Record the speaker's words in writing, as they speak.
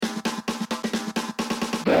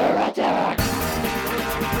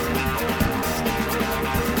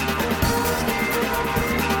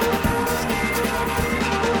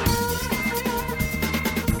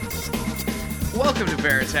Welcome to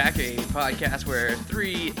Bear Attack, a podcast where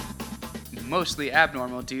three mostly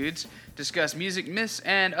abnormal dudes discuss music myths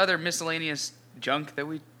and other miscellaneous junk that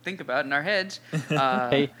we think about in our heads.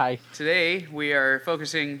 Hi. Today we are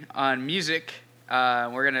focusing on music.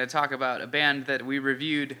 We're going to talk about a band that we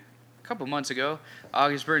reviewed a couple months ago,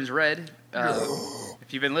 August Burns Red.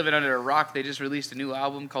 If you've been living under a rock, they just released a new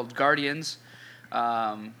album called Guardians.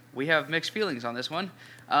 We have mixed feelings on this one.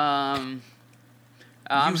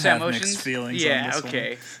 I'm Sam Oceans. Mixed feelings yeah, on this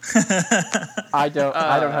okay. I don't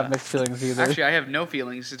have mixed feelings either. Actually, I have no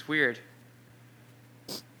feelings. It's weird.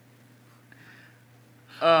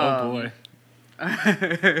 Oh boy.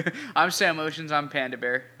 I'm Sam Oceans. I'm Panda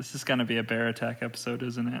Bear. This is going to be a bear attack episode,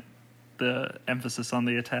 isn't it? The emphasis on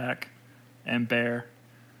the attack and bear.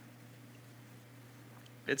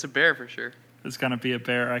 It's a bear for sure. It's going to be a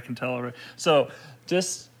bear, I can tell already. So,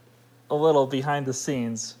 just a little behind the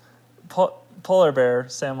scenes. Polar Bear,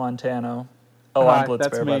 Sam Montano. Oh, Hi, I'm Blitz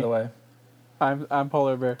that's Bear, me. by the way. I'm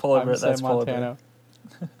Polar Bear. Polar I'm Bear, Sam that's Polar Montano.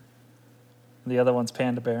 Bear. The other one's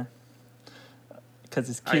Panda Bear. Because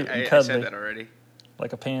he's cute and I cuddly. said that already.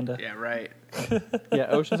 Like a panda. Yeah, right. Yeah,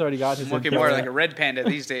 Ocean's already got his. I'm looking intro. more like a red panda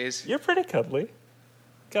these days. You're pretty cuddly.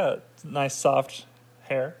 Got nice soft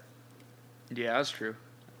hair. Yeah, that's true.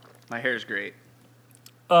 My hair's great.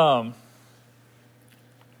 Polar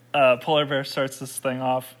Bear starts this thing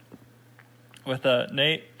off with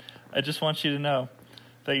Nate, I just want you to know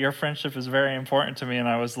that your friendship is very important to me. And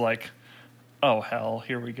I was like, oh, hell,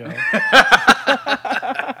 here we go.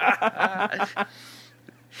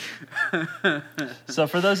 So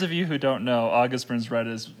for those of you who don't know, August Burns Red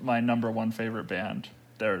is my number one favorite band.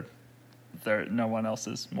 They're no one else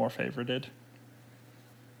is more favorited.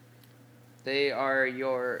 They are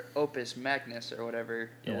your opus magnus or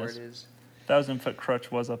whatever the Yes. word is. 1,000 Foot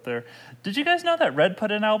Crutch was up there. Did you guys know that Red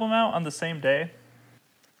put an album out on the same day?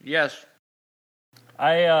 Yes.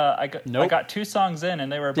 I Nope. got 2 songs in,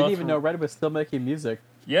 and they were both... Didn't even know Red was still making music.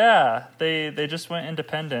 Yeah, they just went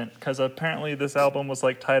independent, because apparently this album was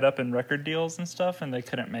like tied up in record deals and stuff, and they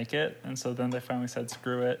couldn't make it, and so then they finally said,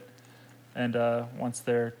 screw it. And once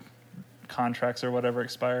their contracts or whatever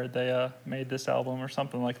expired, they made this album or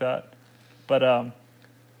something like that. But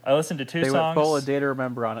I listened to 2 They songs. went full of Day to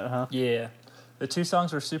Remember on it, huh? Yeah. The 2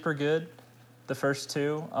 songs were super good. The first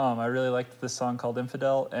 2, I really liked this song called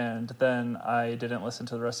Infidel, and then I didn't listen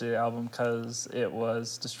to the rest of the album because it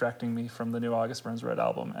was distracting me from the new August Burns Red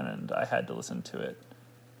album, and I had to listen to it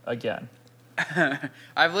again.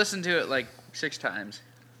 I've listened to it like 6 times.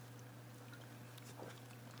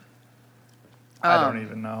 I don't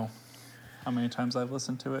even know how many times I've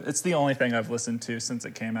listened to it. It's the only thing I've listened to since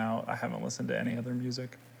it came out. I haven't listened to any other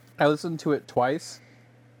music. I listened to it twice,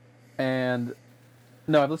 and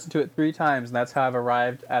no, I've listened to it 3 times, and that's how I've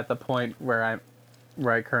arrived at the point where I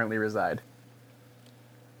currently reside.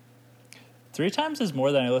 3 times is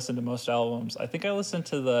more than I listen to most albums. I think I listened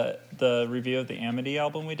to the review of the Amity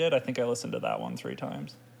album we did. I think I listened to that one 3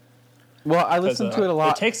 times. Well, I listened to it a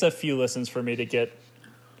lot. It takes a few listens for me to get...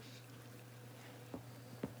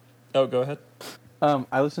 Oh, go ahead.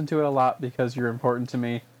 I listened to it a lot because you're important to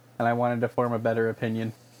me, and I wanted to form a better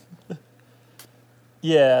opinion.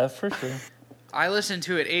 Yeah, for sure. I listened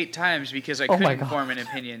to it 8 times because I Oh my couldn't God. form an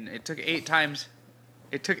opinion. It took 8 times.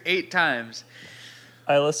 It took 8 times.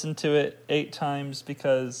 I listened to it 8 times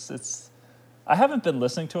because I haven't been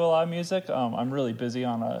listening to a lot of music. I'm really busy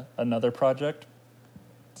on another project.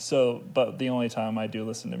 So, but the only time I do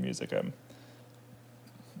listen to music, I'm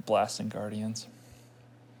blasting Guardians.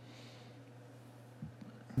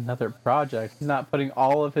 Another project. He's not putting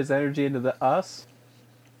all of his energy into the us.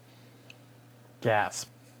 Gasp.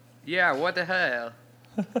 Yeah, what the hell?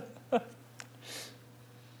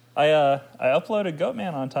 I uploaded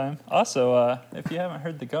Goatman on time. Also, if you haven't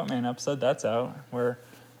heard the Goatman episode, that's out. We're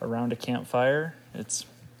around a campfire. It's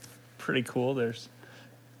pretty cool. There's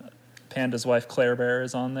Panda's wife Claire Bear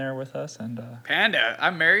is on there with us, and Panda,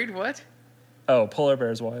 I'm married, what? Polar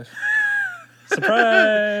Bear's wife.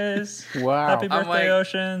 Surprise! Wow. Happy I'm birthday, like-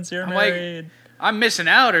 Oceans! You're I'm like- married. I'm missing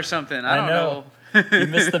out or something. I don't know. You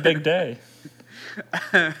missed the big day.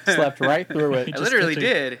 Slept right through it. You I just literally get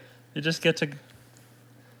to- did. You just get to,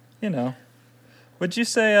 Would you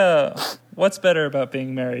say what's better about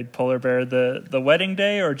being married, Polar Bear, the wedding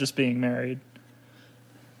day or just being married?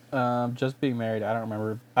 Just being married. I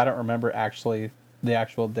don't remember actually the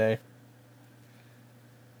actual day.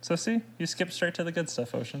 So see, you skipped straight to the good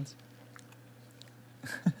stuff, Oceans.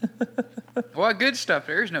 What good stuff?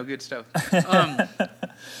 There is no good stuff.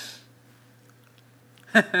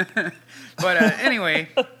 But anyway,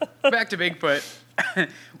 back to Bigfoot.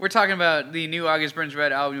 We're talking about the new August Burns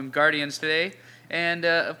Red album, Guardians, today. And,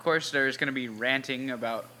 of course, there's going to be ranting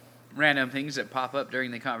about random things that pop up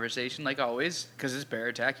during the conversation, like always, because it's Bear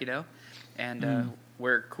Attack, you know? And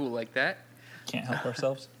we're cool like that. Can't help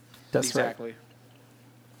ourselves. That's exactly.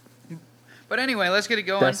 Right. But anyway, let's get it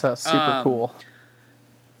going. That's super cool.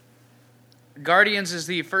 Guardians is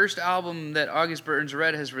the first album that August Burns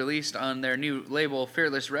Red has released on their new label,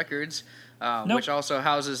 Fearless Records, Nope. which also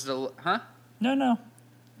houses the... Huh? No.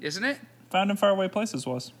 Isn't it? Found in Faraway Places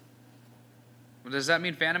was. Does that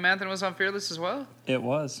mean Phantom Anthem was on Fearless as well? It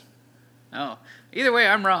was. Oh. Either way,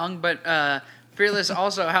 I'm wrong, but Fearless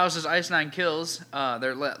also houses Ice9 Kills.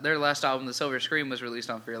 Their last album, The Silver Scream, was released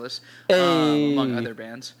on Fearless, among other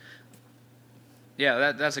bands.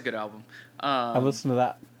 Yeah, that's a good album. I've listened to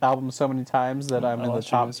that album so many times that I'm in the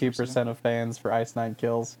top 2% of fans for Ice9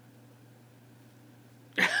 Kills.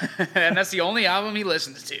 And that's the only album he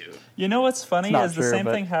listens to. You know what's funny is the same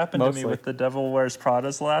thing happened to me with the Devil Wears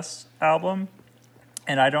Prada's last album.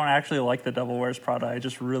 And I don't actually like the Devil Wears Prada. I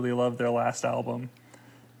just really love their last album.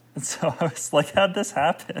 And so I was like, how'd this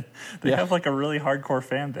happen? They have like a really hardcore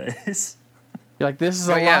fan base. You're like, this is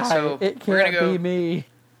a lie. So it can't be me.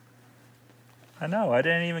 I know. I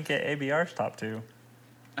didn't even get ABR's top 2.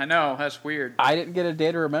 I know. That's weird. I didn't get a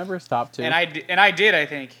Day to Remember's top 2. And I did, I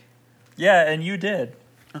think. Yeah, and you did.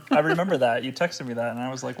 I remember that. You texted me that, and I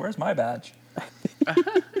was like, where's my badge?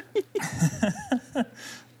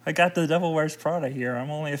 I got the Devil Wears Prada here. I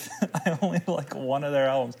only like one of their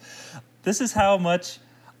albums. This is how much...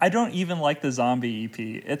 I don't even like the Zombie EP.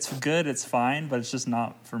 It's good, it's fine, but it's just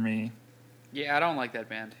not for me. Yeah, I don't like that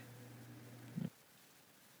band.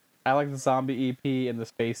 I like the Zombie EP and the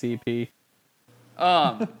Space EP.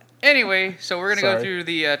 Anyway, so we're going to go through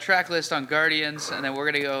the track list on Guardians, and then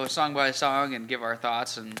we're going to go song by song and give our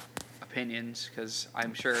thoughts and opinions, because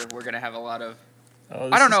I'm sure we're going to have a lot of...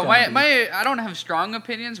 I don't know. I don't have strong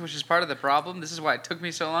opinions, which is part of the problem. This is why it took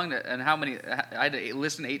me so long and how many... I had to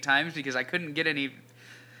listen 8 times because I couldn't get any...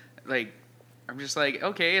 Like, I'm just like,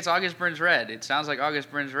 okay, it's August Burns Red. It sounds like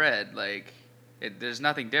August Burns Red. Like, there's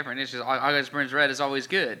nothing different. It's just August Burns Red is always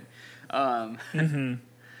good. That's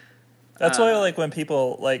why, like, when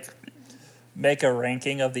people, like, make a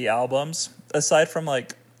ranking of the albums, aside from,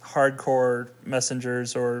 like, hardcore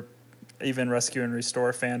messengers or even Rescue and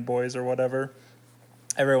Restore fanboys or whatever,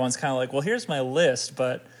 everyone's kind of like, well, here's my list,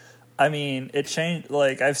 but, I mean, it changed,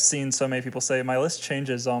 like, I've seen so many people say, my list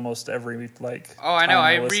changes almost every, like, oh, I know, time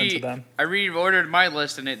I listen to them. I reordered my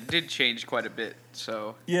list, and it did change quite a bit,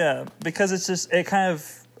 so... Yeah, because it's just, it kind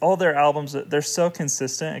of, all their albums, they're so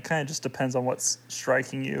consistent, it kind of just depends on what's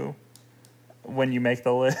striking you when you make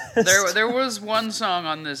the list. There was one song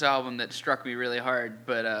on this album that struck me really hard,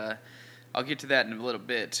 but I'll get to that in a little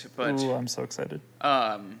bit. But ooh, I'm so excited.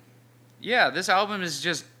 Yeah, this album is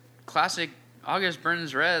just classic August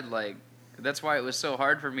Burns Red. Like, that's why it was so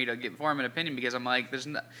hard for me to form an opinion, because I'm like,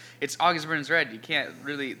 it's August Burns Red. You can't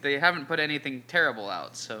really... They haven't put anything terrible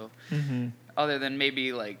out, so... Mm-hmm. Other than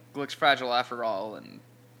maybe, like, Looks Fragile After All and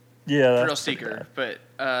Thrill Seeker. But...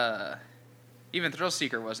 even Thrill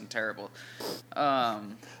Seeker wasn't terrible.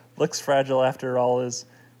 Looks Fragile After All is,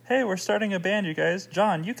 hey, we're starting a band, you guys.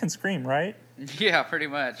 John, you can scream, right? Yeah, pretty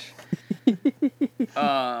much.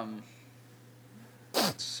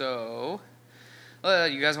 So,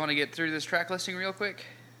 you guys want to get through this track listing real quick?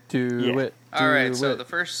 Do it. All right, so the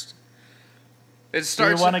first... It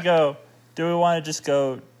starts... Do we want to just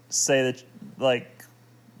go say that, like...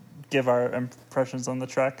 give our impressions on the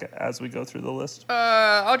track as we go through the list?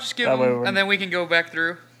 I'll just give them, and then we can go back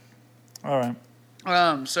through. All right.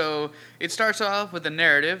 So it starts off with the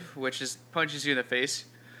narrative, which is punches you in the face.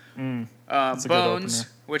 Bones,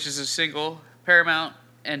 which is a single. Paramount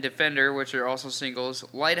and Defender, which are also singles.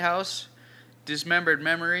 Lighthouse, Dismembered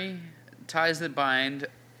Memory, Ties That Bind,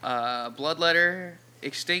 Bloodletter,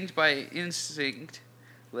 Extinct by Instinct.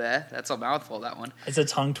 Bleh, that's a mouthful, that one. It's a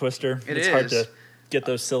tongue twister. It's hard to get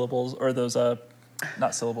those syllables, or those,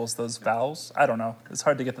 not syllables, those vowels. I don't know. It's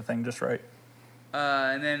hard to get the thing just right.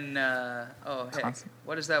 And then, heck,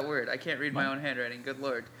 what is that word? I can't read my own handwriting. Good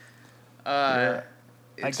Lord. I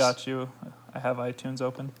got you. I have iTunes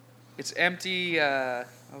open. It's Empty, oh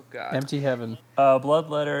God. Empty Heaven.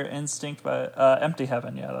 Bloodletter, Instinct by, Empty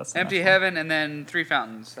Heaven, yeah, that's the Empty Heaven, and then Three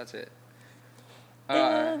Fountains, that's it.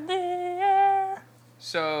 In the air.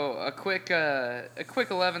 So, a quick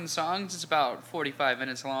 11 songs. It's about 45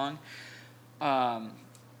 minutes long.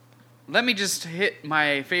 Let me just hit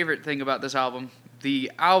my favorite thing about this album.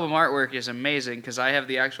 The album artwork is amazing, because I have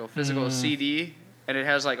the actual physical CD, and it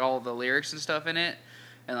has, like, all the lyrics and stuff in it.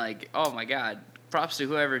 And, like, oh my God. Props to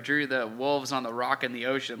whoever drew the wolves on the rock in the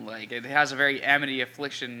ocean. Like, it has a very Amity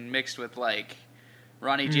Affliction mixed with, like,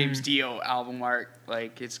 Ronnie James Dio album art.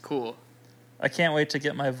 Like, it's cool. I can't wait to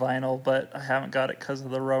get my vinyl, but I haven't got it because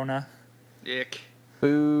of the Rona. Ick.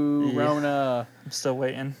 Boo, Yeah. Rona. I'm still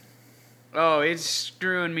waiting. Oh, it's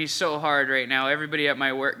screwing me so hard right now. Everybody at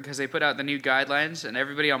my work, because they put out the new guidelines, and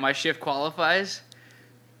everybody on my shift qualifies.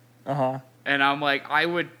 Uh-huh. And I'm like, I'm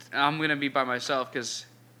going to be by myself because,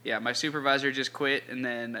 yeah, my supervisor just quit, and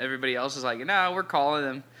then everybody else is like, no, we're calling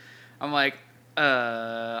them. I'm like,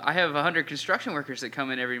 I have 100 construction workers that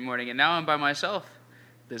come in every morning, and now I'm by myself.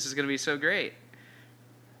 This is going to be so great.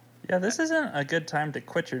 Yeah, this isn't a good time to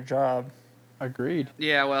quit your job. Agreed.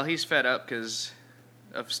 Yeah, well, he's fed up because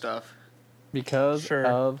of stuff. Because Sure.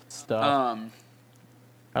 of stuff.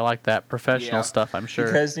 I like that. Professional Yeah. stuff, I'm sure.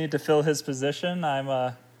 You guys need to fill his position.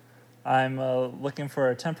 I'm looking for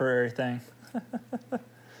a temporary thing.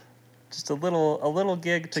 Just a little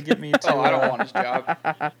gig to get me to. I don't want his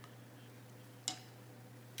job.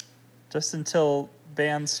 Just until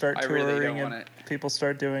bands start I touring really don't and want it. people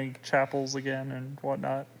start doing chapels again and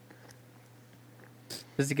whatnot.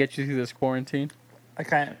 Does it get you through this quarantine? I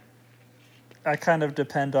kind of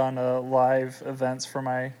depend on live events for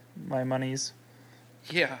my monies.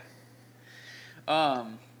 Yeah.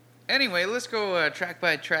 Anyway, let's go track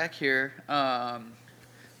by track here.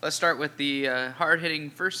 Let's start with the hard-hitting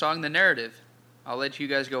first song, The Narrative. I'll let you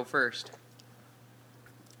guys go first.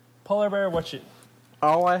 Polar Bear, what you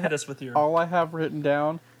hit us with your... All I have written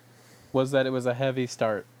down was that it was a heavy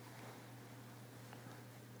start.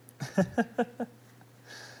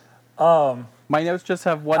 My notes just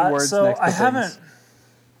have one word so next to I things.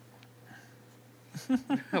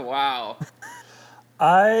 haven't. Wow.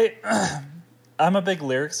 I'm a big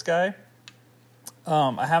lyrics guy.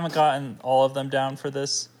 I haven't gotten all of them down for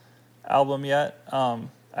this album yet. I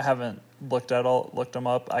haven't looked them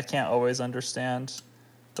up. I can't always understand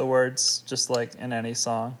the words, just like in any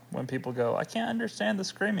song. When people go, I can't understand the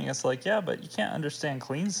screaming, it's like, yeah, but you can't understand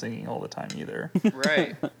clean singing all the time either.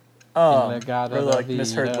 Right. Or like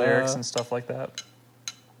misheard lyrics and stuff like that.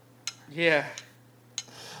 Yeah.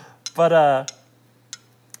 But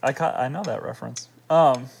I know that reference.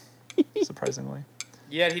 Surprisingly.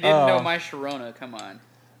 Yeah, he didn't know My Sharona. Come on.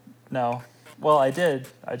 No. Well, I did.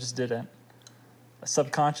 I just didn't.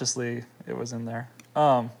 Subconsciously, it was in there.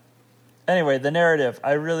 Anyway, the narrative.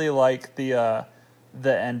 I really like the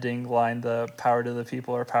ending line, the power to the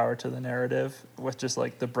people or power to the narrative, with just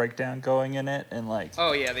like the breakdown going in it and like.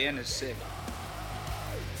 Oh, yeah, the end is sick.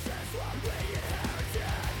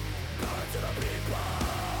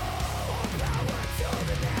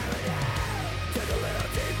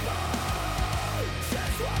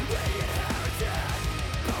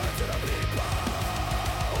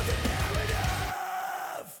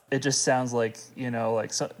 It just sounds like,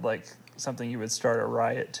 like something you would start a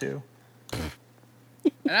riot to.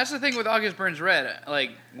 And that's the thing with August Burns Red.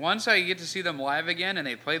 Like, once I get to see them live again and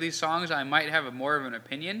they play these songs, I might have more of an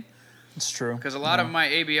opinion. It's true. Because a lot of my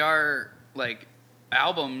ABR, like,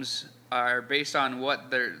 albums are based on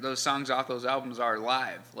what those songs off those albums are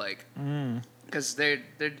live. Like, because they're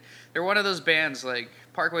one of those bands, like,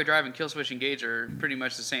 Parkway Drive and Killswitch Engage are pretty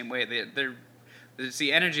much the same way. It's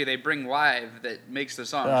the energy they bring live that makes the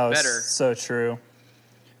songs better. So true.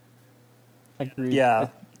 Agreed. Yeah,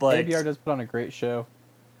 like ABR does put on a great show.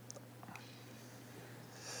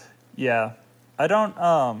 Yeah, I don't.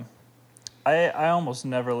 I almost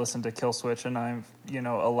never listen to Killswitch, and I'm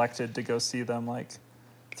elected to go see them like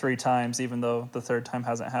 3 times, even though the 3rd time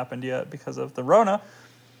hasn't happened yet because of the Rona.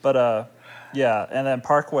 But yeah, and then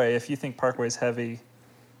Parkway. If you think Parkway's heavy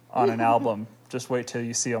on an album, just wait till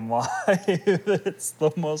you see them live. It's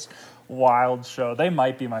the most wild show. They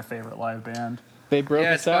might be my favorite live band. They broke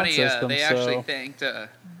the sound funny, system. they actually thanked.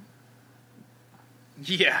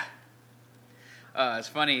 Yeah. It's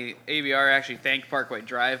funny. ABR actually thanked Parkway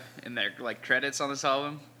Drive in their like credits on this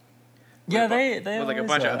album. Yeah, with they with like a always,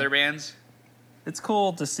 bunch of other bands. It's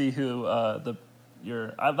cool to see who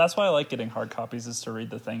that's why I like getting hard copies, is to read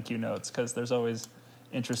the thank you notes, because there's always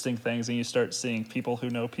interesting things, and you start seeing people who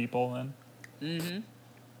know people. And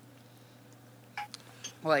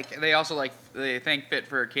like they thank Fit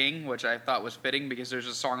for a King, which I thought was fitting because there's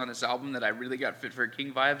a song on this album that I really got Fit for a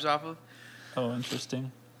King vibes off of. oh,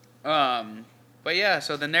 interesting. But yeah,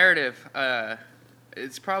 so the narrative,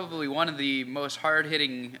 it's probably one of the most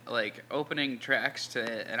hard-hitting like opening tracks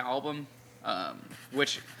to an album,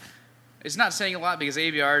 which is not saying a lot because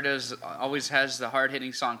ABR always has the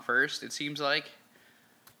hard-hitting song first. It seems like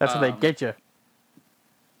that's how they get you.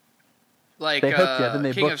 Like they hook you, then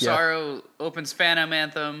they King book of you. Sorrow opens Phantom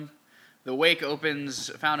Anthem, The Wake opens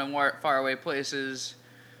Found in Faraway Places,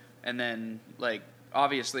 and then like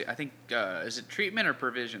obviously, I think is it Treatment or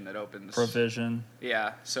Provision that opens? Provision.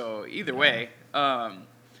 Yeah. So either way,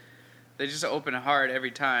 they just open hard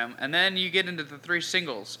every time, and then you get into the 3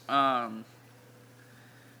 singles,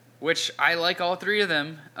 which I like all 3 of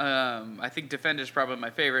them. I think Defender's probably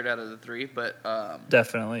my favorite out of the 3, but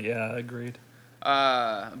Definitely, yeah, agreed.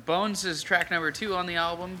 Bones is track number 2 on the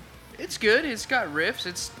album. It's good. It's got riffs.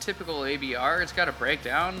 It's typical ABR. It's got a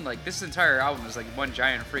breakdown. Like, this entire album is like one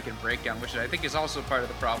giant freaking breakdown, which I think is also part of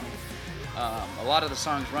the problem. A lot of the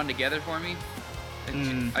songs run together for me.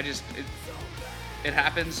 It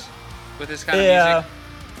happens with this kind of music.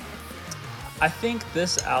 I think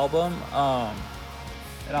this album,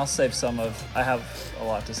 and I'll save I have a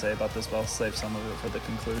lot to say about this, but I'll save some of it for the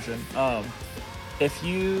conclusion. If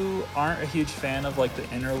you aren't a huge fan of like the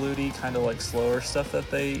interlude kind of like slower stuff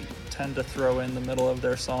that they tend to throw in the middle of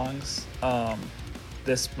their songs,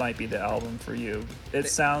 this might be the album for you. It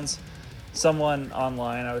sounds, someone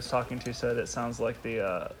online I was talking to said it sounds like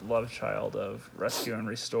the love child of Rescue and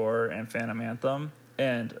Restore and Phantom Anthem.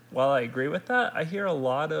 And while I agree with that, I hear a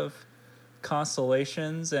lot of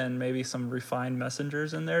constellations and maybe some refined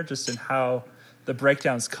messengers in there, just in how the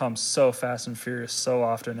breakdowns come so fast and furious so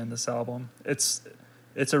often in this album. It's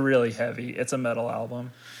a really heavy, it's a metal album.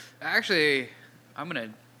 Actually, I'm gonna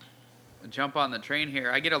jump on the train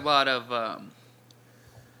here. I get a lot of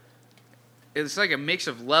it's like a mix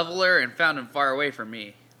of Leveler and Found and Far Away for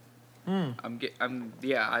me. I'm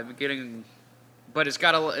getting, but it's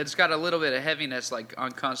got a little bit of heaviness like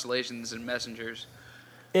on Constellations and Messengers.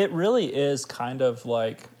 It really is kind of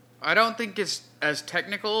like, I don't think it's as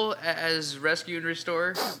technical as Rescue and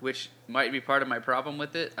Restore, which might be part of my problem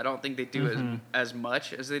with it. I don't think they do as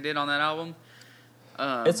much as they did on that album.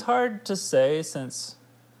 It's hard to say since,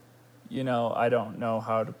 I don't know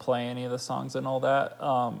how to play any of the songs and all that.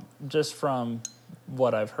 Just from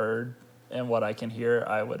what I've heard and what I can hear,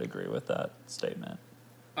 I would agree with that statement.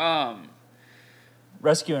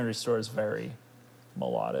 Rescue and Restore is very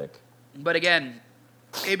melodic. But again,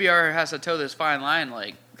 ABR has to toe this fine line,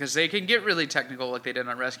 like, because they can get really technical like they did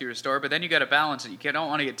on Rescue Restore, but then you got to balance it. You don't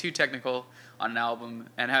want to get too technical on an album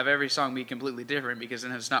and have every song be completely different, because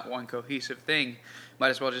then it's not one cohesive thing. Might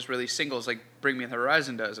as well just release singles like Bring Me the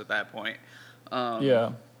Horizon does at that point.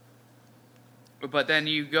 Yeah. But then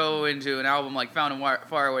you go into an album like Found in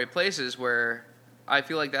Far Away Places, where I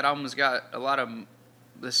feel like that album's got a lot of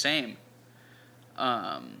the same.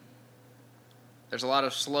 There's a lot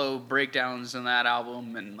of slow breakdowns in that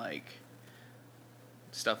album and like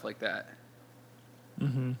stuff like that.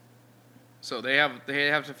 Mm-hmm. So they have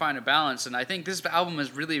to find a balance, and I think this album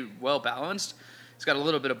is really well balanced. It's got a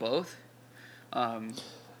little bit of both.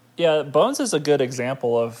 Yeah, Bones is a good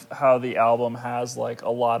example of how the album has like a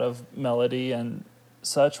lot of melody and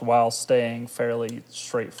such while staying fairly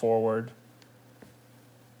straightforward.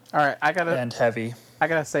 All right, and heavy. I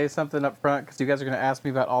gotta say something up front because you guys are gonna ask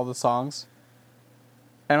me about all the songs,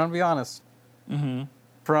 and I'm gonna be honest. Mm-hmm.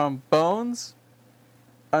 From Bones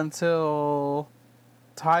until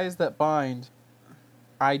Ties That Bind,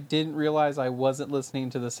 I didn't realize I wasn't listening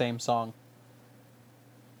to the same song.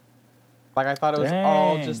 Like, I thought it was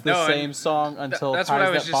all just the same song until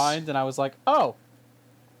Ties That Bind, and I was like, oh,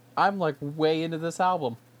 I'm like way into this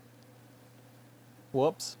album.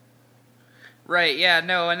 Whoops. Right, yeah,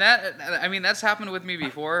 no, and that's happened with me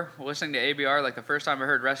before, listening to ABR, like the first time I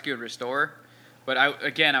heard Rescue and Restore. But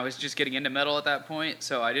I was just getting into metal at that point,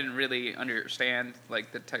 so I didn't really understand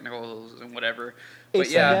like the technicals and whatever. But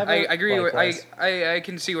yeah, I agree. I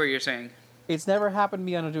can see what you're saying. It's never happened to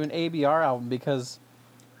me on doing an ABR album because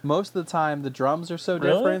most of the time the drums are so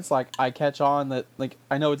different. Like I catch on that like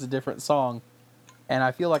I know it's a different song, and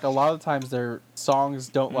I feel like a lot of times their songs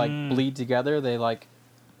don't like bleed together. They like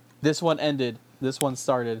this one ended, this one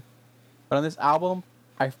started, but on this album,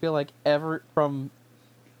 I feel like from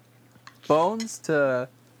Bones to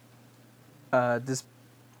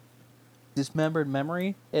Dismembered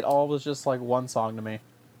Memory, it all was just like one song to me.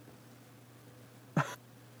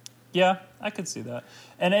 Yeah, I could see that.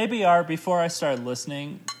 And ABR, before I started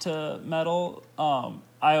listening to metal,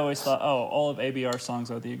 I always thought, all of ABR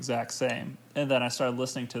songs are the exact same. And then I started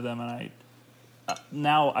listening to them, and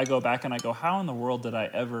now I go back and I go, how in the world did I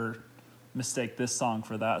ever mistake this song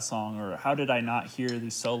for that song, or how did I not hear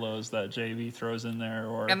these solos that JV throws in there?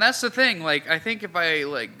 And that's the thing, like I think if I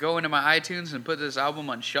like go into my iTunes and put this album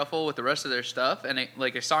on shuffle with the rest of their stuff, and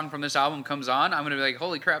like a song from this album comes on, I'm gonna be like,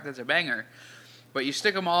 holy crap, that's a banger. But you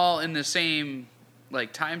stick them all in the same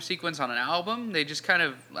like time sequence on an album, they just kind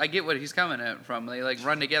of, I get what he's coming at from, they like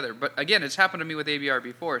run together. But again, it's happened to me with ABR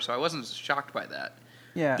before, so I wasn't shocked by that.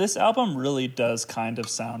 Yeah, this album really does kind of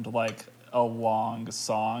sound like a long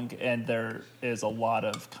song, and there is a lot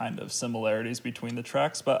of kind of similarities between the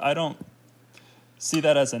tracks, but I don't see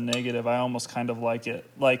that as a negative. I almost kind of like it.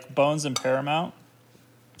 Like Bones and Paramount,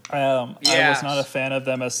 I was not a fan of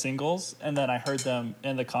them as singles, and then I heard them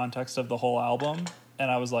in the context of the whole album, and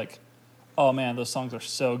I was like, oh man, those songs are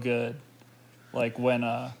so good. Like when,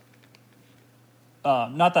 not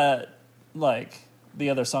that like the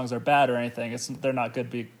other songs are bad or anything. They're not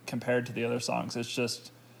good compared to the other songs. It's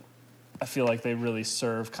just, I feel like they really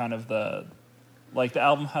serve kind of the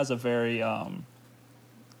album has a very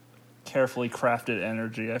carefully crafted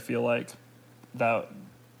energy. I feel like that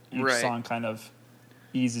each song kind of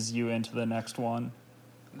eases you into the next one.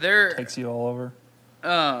 Takes you all over.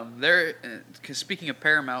 Cause speaking of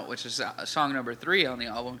Paramount, which is song number 3 on the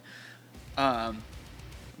album,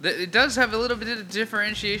 it does have a little bit of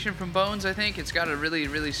differentiation from Bones. I think it's got a really,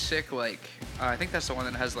 really sick I think that's the one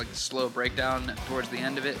that has like the slow breakdown towards the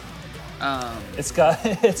end of it.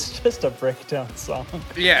 It's just a breakdown song.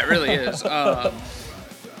 Yeah, it really is. But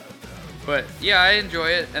yeah, I enjoy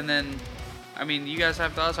it. And then, I mean, you guys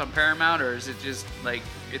have thoughts on Paramount, or is it just like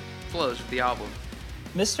it flows with the album?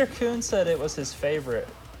 Mr. Kuhn said it was his favorite,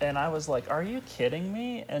 and I was like, are you kidding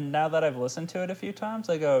me? And now that I've listened to it a few times,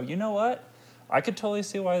 I go, you know what? I could totally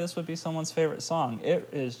see why this would be someone's favorite song. It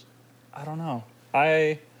is, I don't know.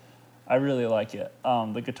 I really like it.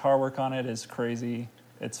 The guitar work on it is crazy.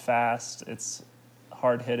 It's fast. It's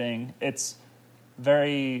hard hitting. It's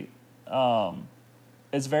very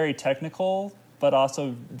technical, but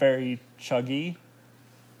also very chuggy.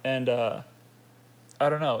 And I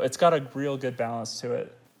don't know. It's got a real good balance to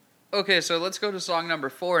it. Okay, so let's go to song number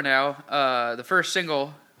 4 now. The first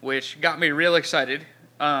single, which got me real excited.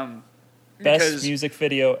 Best music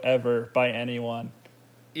video ever by anyone.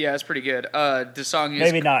 Yeah, it's pretty good. The song is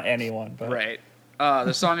maybe not anyone, but right.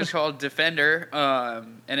 The song is called Defender,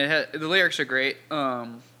 and the lyrics are great. I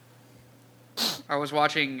was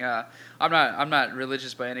watching. I'm not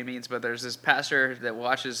religious by any means, but there's this pastor that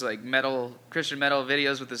watches like Christian metal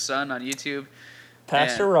videos with his son on YouTube.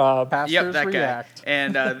 Pastor Rob. Pastors that react. guy.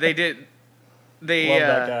 And love that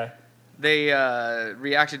guy. They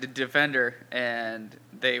reacted to Defender, and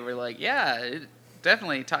they were like, yeah, it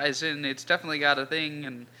definitely ties in. It's definitely got a thing.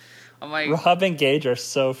 And I'm like, Rob and Gage are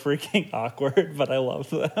so freaking awkward, but I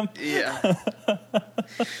love them. Yeah.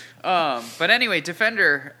 But anyway,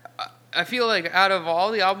 Defender, I feel like out of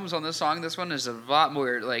all the albums on this song, this one is a lot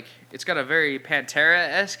more, like, it's got a very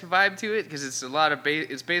Pantera-esque vibe to it, because it's a lot of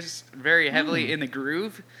it's based very heavily in the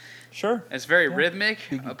groove. Sure. It's very rhythmic,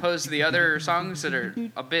 opposed to the other songs that are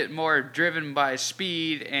a bit more driven by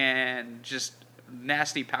speed and just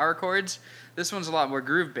nasty power chords. This one's a lot more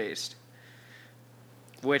groove-based,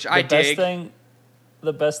 which I dig.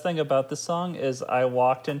 The best thing about this song is I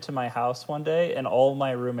walked into my house one day, and all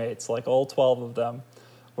my roommates, like all 12 of them,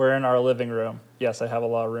 were in our living room. Yes, I have a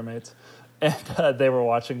lot of roommates. And they were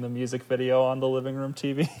watching the music video on the living room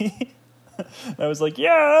TV. I was like,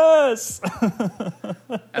 yes!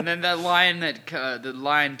 And then that line,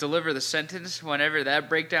 deliver the sentence, whenever that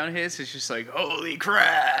breakdown hits, it's just like, holy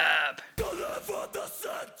crap! Deliver the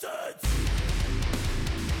sentence!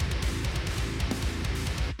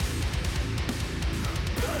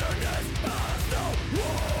 Bitterness has no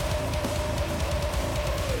words.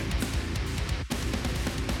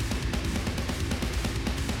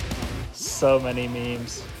 So many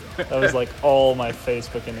memes. That was like all my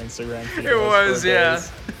Facebook and Instagram feed. It was, yeah.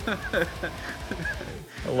 I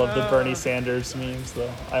love the Bernie Sanders memes,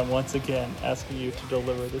 though. I'm once again asking you to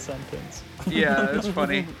deliver the sentence. Yeah, that's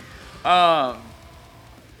funny.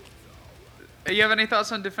 You have any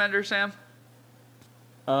thoughts on Defender, Sam?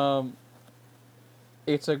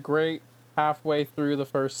 It's a great halfway through the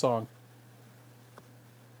first song.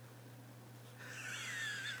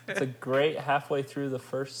 It's a great halfway through the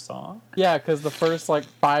first song? Yeah, because the first, 5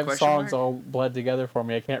 Question songs mark? all bled together for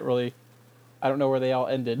me. I don't know where they all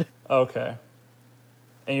ended. Okay.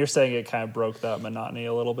 And you're saying it kind of broke that monotony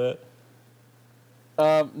a little bit?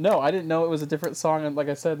 No, I didn't know it was a different song, and like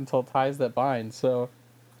I said, until Ties That Bind, so...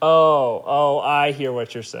 Oh, I hear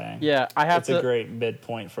what you're saying. Yeah, It's a great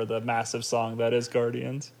midpoint for the massive song that is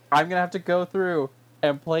Guardians. I'm going to have to go through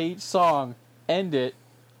and play each song, end it,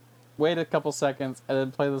 wait a couple seconds, and then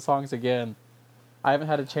play the songs again. I haven't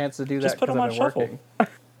had a chance to do that because I've been working.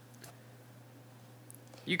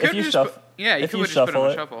 You could you just shuffle, you could just put them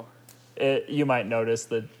on shuffle. You might notice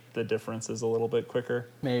the differences a little bit quicker.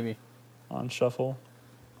 Maybe. On shuffle.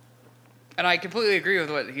 And I completely agree with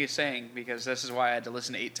what he's saying, because this is why I had to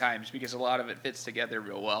listen 8 times, because a lot of it fits together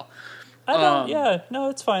real well.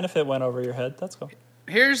 It's fine if it went over your head. That's cool.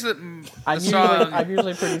 Here's the I'm song.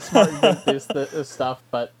 usually pretty smart and good at this stuff,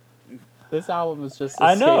 but This album has just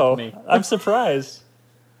I escaped know. me. I'm surprised.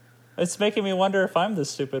 It's making me wonder if I'm the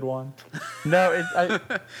stupid one. No, I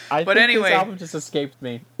But think anyway. this album just escaped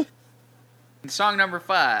me. Song number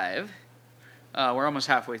 5. We're almost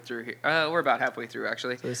halfway through here. We're about halfway through,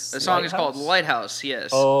 actually. The song is called Lighthouse,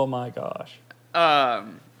 yes. Oh, my gosh. I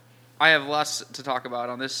have lots to talk about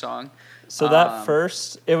on this song. So that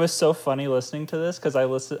first, it was so funny listening to this because I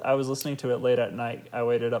was listening to it late at night. I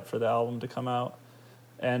waited up for the album to come out,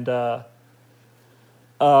 and that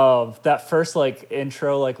first like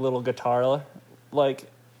intro, like little guitar, like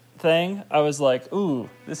thing, I was like, "Ooh,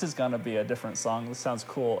 this is gonna be a different song. This sounds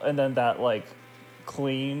cool." And then that like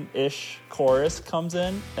clean-ish chorus comes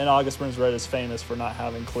in, and August Burns Red is famous for not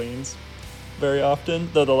having cleans very often.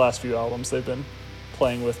 Though the last few albums they've been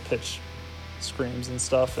playing with pitch screams and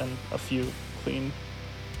stuff and a few clean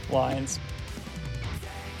lines.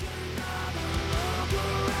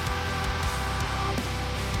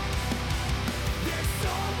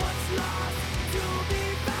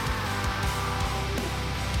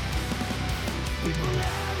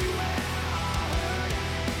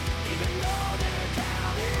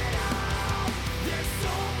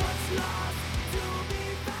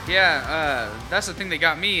 Yeah, that's the thing that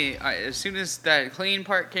got me. As soon as that clean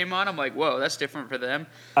part came on, I'm like, whoa, that's different for them.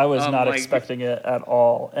 I was not expecting it at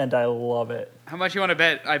all, and I love it. How much you want to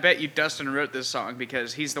bet? I bet you Dustin wrote this song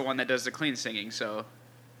because he's the one that does the clean singing, so.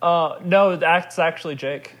 No, that's actually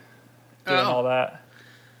Jake doing all that.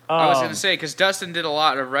 I was going to say, because Dustin did a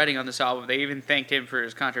lot of writing on this album. They even thanked him for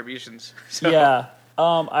his contributions. So. Yeah.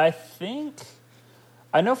 I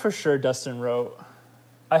know for sure Dustin wrote.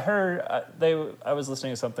 I heard I was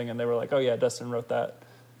listening to something and they were like, "Oh yeah, Dustin wrote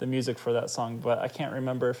the music for that song," but I can't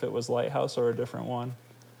remember if it was Lighthouse or a different one.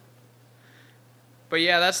 But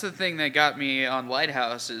yeah, that's the thing that got me on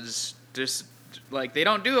Lighthouse is just like they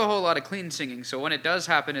don't do a whole lot of clean singing. So when it does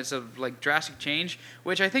happen, it's a like drastic change,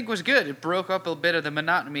 which I think was good. It broke up a bit of the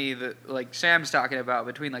monotony that like Sam's talking about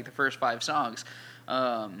between like the first 5 songs.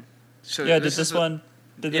 So yeah, did this one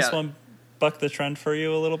buck the trend for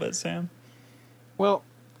you a little bit, Sam? Well,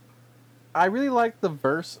 I really like the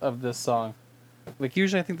verse of this song. Like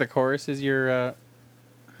usually I think the chorus is your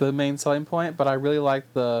the main selling point, but I really like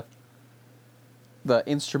the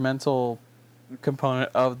instrumental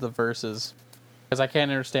component of the verses because I can't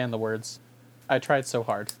understand the words. I tried so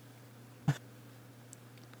hard.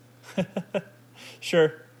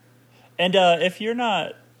 Sure. And if you're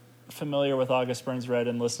not familiar with August Burns Red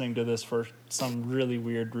and listening to this for some really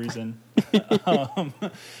weird reason,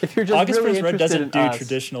 if you're just August really Burns Red doesn't do us.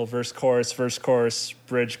 traditional verse chorus,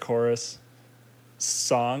 bridge chorus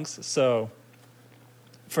songs. So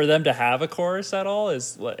for them to have a chorus at all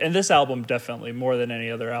is, and this album definitely more than any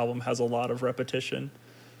other album has a lot of repetition.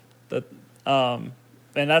 That and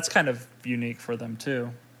that's kind of unique for them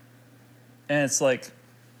too. And it's like,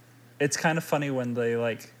 it's kind of funny when they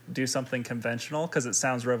like do something conventional because it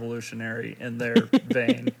sounds revolutionary in their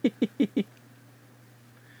vein.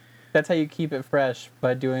 That's how you keep it fresh,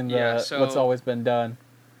 by doing what's always been done,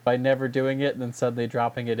 by never doing it and then suddenly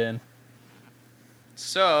dropping it in.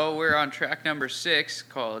 So we're on track number 6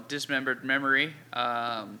 called Dismembered Memory.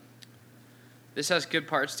 This has good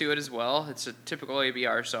parts to it as well. It's a typical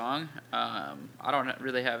ABR song. I don't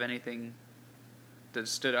really have anything that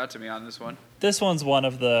stood out to me on this one. This one's one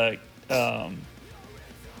of the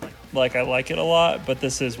like I like it a lot, but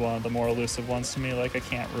this is one of the more elusive ones to me. Like I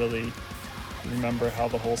can't really remember how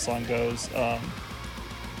the whole song goes. I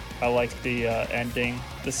like the ending.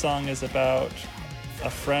 The song is about a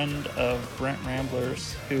friend of Brent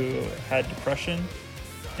Rambler's who had depression,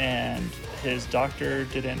 and his doctor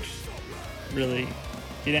he didn't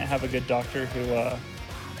have a good doctor who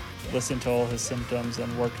listened to all his symptoms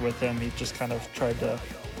and worked with him. He just kind of tried to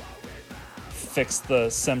fix the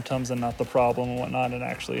symptoms and not the problem and whatnot, and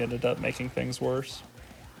actually ended up making things worse.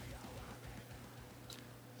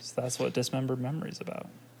 So that's what Dismembered Memory is about.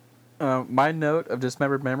 My note of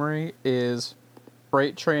Dismembered Memory is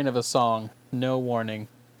freight train of a song, no warning.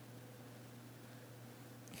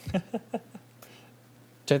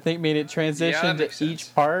 Which I think made it transition to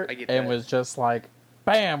each part and was just like,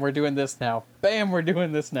 bam, we're doing this now. Bam, we're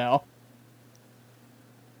doing this now.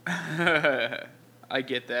 I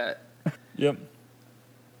get that. Yep.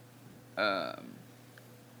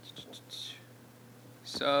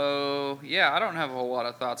 So, yeah, I don't have a whole lot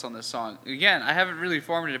of thoughts on this song. Again, I haven't really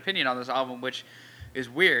formed an opinion on this album, which is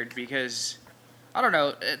weird because, I don't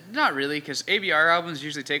know, not really, because ABR albums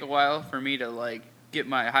usually take a while for me to, like, get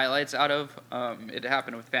my highlights out of. It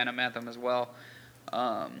happened with Phantom Anthem as well.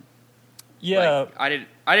 Yeah. Like,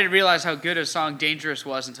 I didn't realize how good a song Dangerous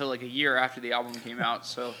was until, like, a year after the album came out,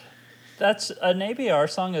 so... That's an ABR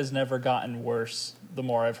song has never gotten worse. The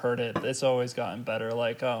more I've heard it, it's always gotten better.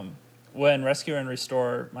 Like when Rescue and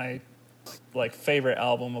Restore, my like favorite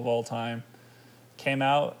album of all time, came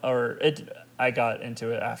out, I got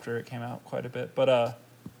into it after it came out quite a bit. But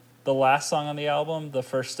the last song on the album, The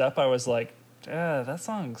First Step, I was like, yeah, that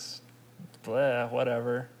song's blah,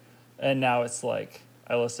 whatever. And now it's like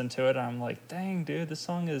I listen to it and I'm like, dang, dude, this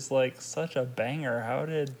song is like such a banger. How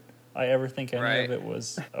did I ever think any of it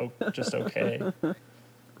was just okay?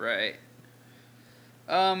 Right.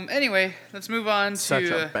 Anyway, let's move on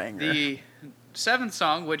to the 7th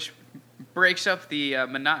song, which breaks up the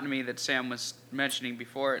monotony that Sam was mentioning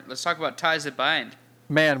before. Let's talk about Ties That Bind.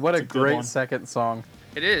 Man, what a great second song.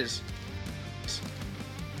 It is.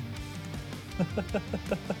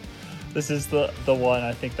 This is the one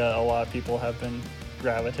I think that a lot of people have been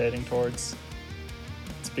gravitating towards.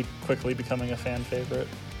 It's quickly becoming a fan favorite.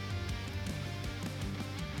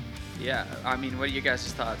 Yeah, I mean, what are you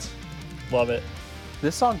guys' thoughts? Love it.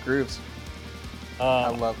 This song grooves. I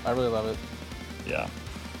really love it. Yeah.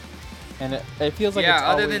 And it feels like it's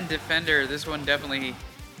other than Defender, this one definitely...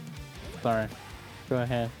 Sorry. Go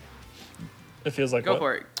ahead. It feels like Go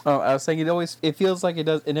for it. Oh, I was saying it feels like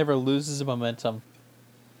it never loses momentum.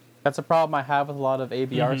 That's a problem I have with a lot of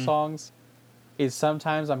ABR songs, is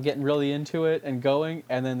sometimes I'm getting really into it and going,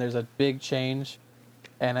 and then there's a big change,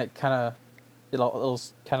 and it'll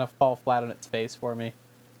kind of fall flat on its face for me.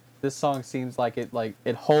 This song seems like it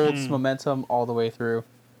holds momentum all the way through.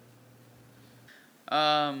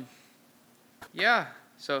 Yeah,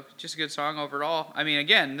 so just a good song overall. I mean,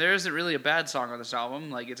 again, there isn't really a bad song on this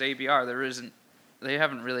album. Like, it's ABR.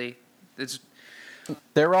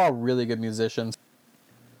 They're all really good musicians.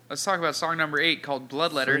 Let's talk about song number 8 called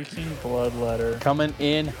Bloodletter. Freaking Bloodletter. Coming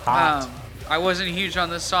in hot. I wasn't huge on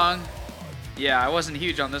this song. Yeah, I wasn't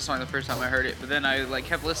huge on this song the first time I heard it, but then I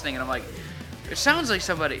kept listening and I'm like, it sounds like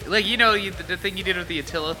somebody, the thing you did with the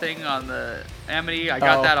Attila thing on the Amity, I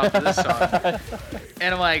got that off of this song.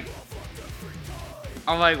 And I'm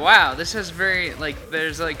like, wow, this has very,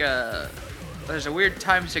 there's a weird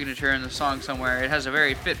time signature in the song somewhere. It has a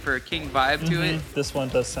very Fit for a King vibe to it. This one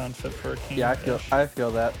does sound Fit for a King. Yeah, I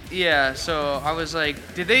feel that. Yeah, so I was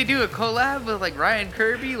like, did they do a collab with Ryan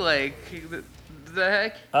Kirby? The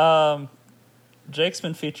heck? Jake's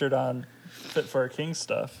been featured on Fit for a King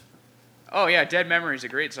stuff. Oh yeah, Dead Memory is a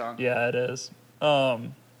great song. Yeah, it is. But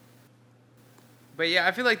yeah,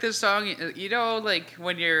 I feel like this song,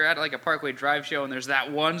 when you're at a Parkway Drive show and there's that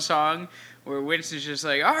one song where Winston's just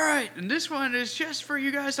like, all right, and this one is just for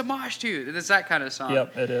you guys to mosh to. And it's that kind of song.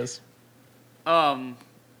 Yep, it is. I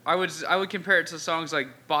would compare it to songs like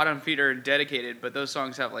Bottom Feeder and Dedicated, but those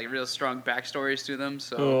songs have real strong backstories to them.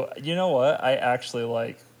 So ooh, you know what? I actually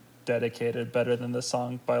like Dedicated better than this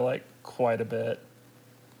song by quite a bit.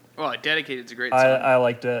 Well, Dedicated's a great song. I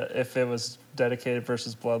liked it. If it was Dedicated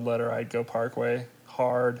versus Bloodletter, I'd go Parkway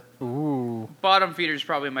hard. Ooh. Bottom Feeder's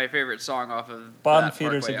probably my favorite song off of Bottom that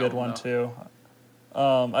Feeder's Parkway a good album, one too.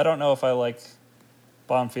 I don't know if I like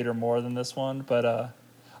Bottom Feeder more than this one, but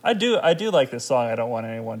I do like this song. I don't want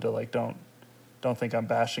anyone to don't think I'm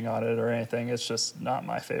bashing on it or anything. It's just not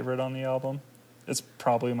my favorite on the album. It's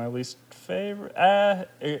probably my least favorite.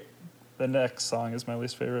 The next song is my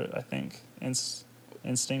least favorite, I think.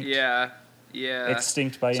 Instinct. Yeah.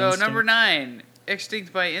 Extinct by Instinct. So number 9,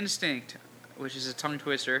 Extinct by Instinct, which is a tongue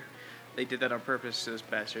twister. They did that on purpose, those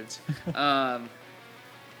bastards. But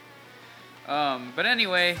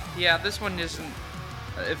anyway, yeah, this one isn't.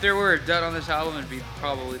 If there were a dud on this album, it'd be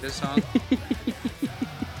probably this song.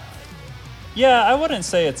 Yeah, I wouldn't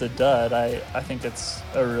say it's a dud. I think it's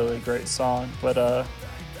a really great song, but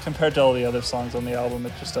compared to all the other songs on the album,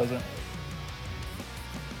 it just doesn't.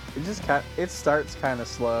 It starts kind of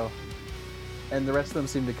slow, and the rest of them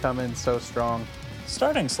seem to come in so strong.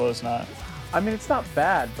 Starting slow is not. I mean, it's not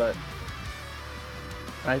bad, but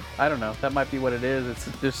I don't know. That might be what it is.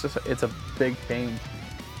 It's a big change,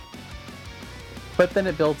 but then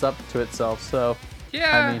it builds up to itself. So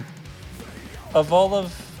yeah, I mean, of all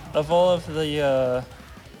of the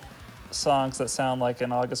songs that sound like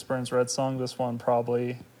an August Burns Red song, this one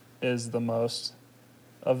probably is the most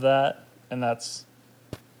of that, and that's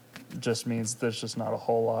just means there's just not a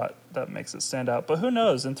whole lot that makes it stand out. But who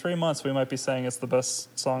knows? In 3 months, we might be saying it's the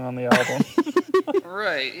best song on the album.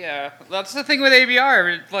 Right, yeah. That's the thing with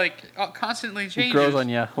ABR. It, constantly changes. It grows on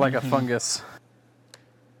you like a fungus.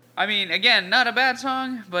 I mean, again, not a bad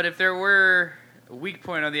song, but if there were a weak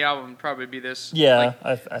point on the album, it'd probably be this. Yeah,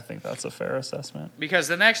 I think that's a fair assessment. Because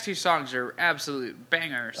the next 2 songs are absolute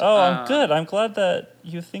bangers. Oh, good. I'm glad that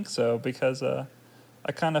you think so, because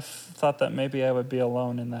I kind of thought that maybe I would be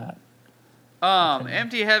alone in that.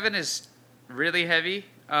 Empty Heaven is really heavy.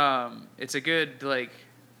 It's a good like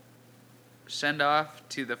send off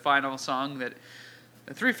to the final song. That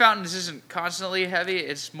the Three Fountains isn't constantly heavy.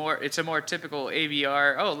 It's a more typical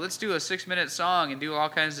ABR. Oh, let's do a 6-minute song and do all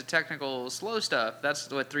kinds of technical slow stuff. That's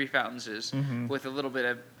what Three Fountains is, with a little bit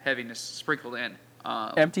of heaviness sprinkled in.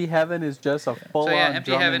 Empty Heaven is just a full-on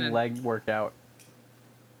drumming and leg workout.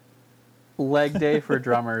 Leg day for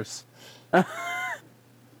drummers.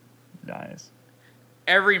 Nice.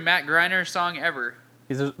 Every Matt Greiner song ever.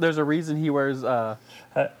 There's a reason he wears the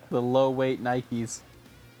low-weight Nikes.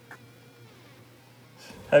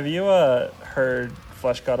 Have you heard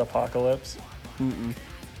Flesh God Apocalypse? Mm-mm.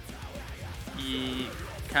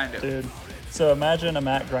 Kind of. Dude, so imagine a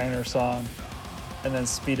Matt Greiner song and then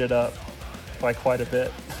speed it up by quite a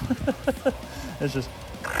bit. It's just...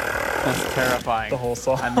 That's terrifying. The whole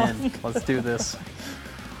song. I'm in. Let's do this.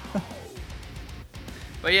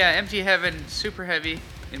 But yeah, Empty Heaven, super heavy,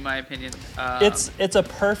 in my opinion. It's a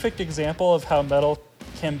perfect example of how metal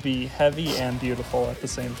can be heavy and beautiful at the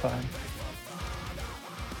same time.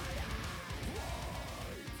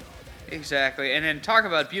 Exactly. And then talk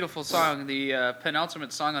about beautiful song, the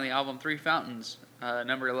penultimate song on the album, Three Fountains,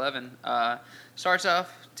 number 11. Starts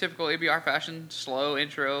off typical ABR fashion, slow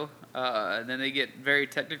intro, and then they get very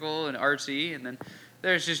technical and artsy, and then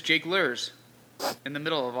there's just Jake Lurs in the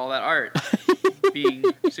middle of all that art, being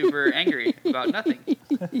super angry about nothing.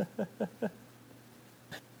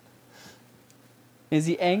 Is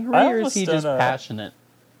he angry or is he just passionate?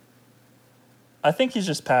 I think he's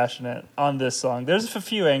just passionate on this song. There's a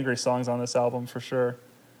few angry songs on this album for sure.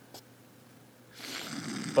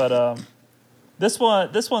 But this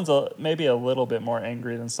one's maybe a little bit more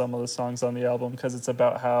angry than some of the songs on the album because it's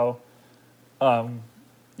about how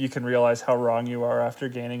you can realize how wrong you are after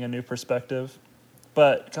gaining a new perspective.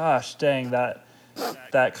 But gosh dang, that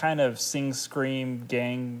kind of sing scream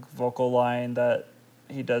gang vocal line that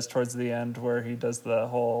he does towards the end where he does the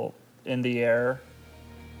whole in the air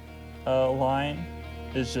line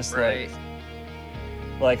is just right.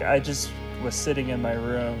 like I just was sitting in my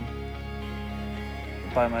room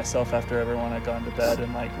by myself after everyone had gone to bed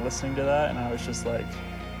and like listening to that, and I was just like,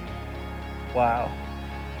 wow.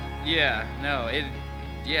 Yeah, no,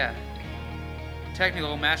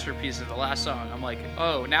 technical masterpiece of the last song. I'm like,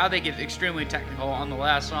 oh, now they get extremely technical on the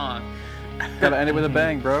last song. Gotta end it with a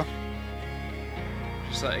bang, bro.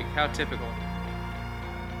 Just like, how typical.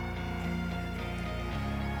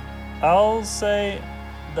 I'll say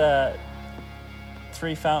that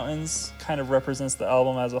Three Fountains kind of represents the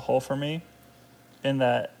album as a whole for me, in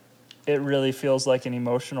that it really feels like an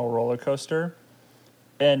emotional roller coaster.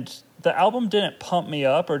 And the album didn't pump me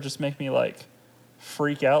up or just make me like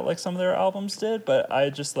freak out like some of their albums did, but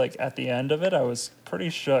I just like at the end of it, I was pretty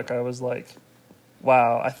shook. I was like,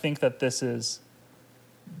 wow, I think that this is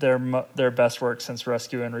their best work since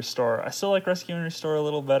Rescue and Restore. I still like Rescue and Restore a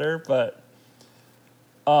little better, but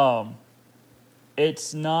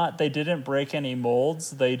it's not, they didn't break any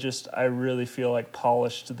molds. They just, I really feel like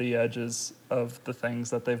polished the edges of the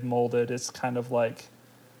things that they've molded. It's kind of like,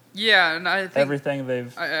 yeah, and I think everything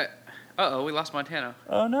they've... uh-oh, we lost Montana.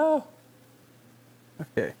 Oh, no.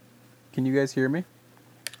 Okay. Can you guys hear me?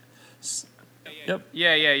 Yep.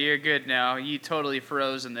 Yeah, you're good now. You totally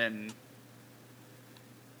froze and then...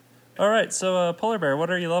 All right, so Polar Bear, what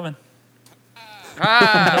are you loving? We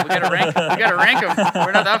gotta rank them.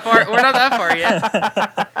 We're not that far yet.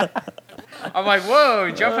 I'm like,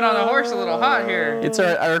 whoa, jumping on the horse a little hot here. It's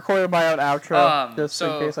alright. I recorded my own outro just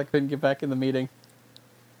so- in case I couldn't get back in the meeting.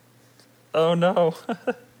 Oh, no.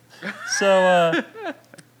 So,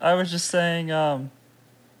 I was just saying,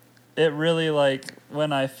 it really, like,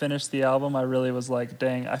 when I finished the album, I really was like,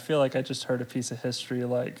 dang, I feel like I just heard a piece of history.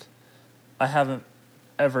 Like, I haven't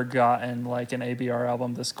ever gotten, like, an ABR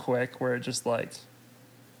album this quick where it just, like,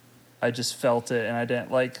 I just felt it, and I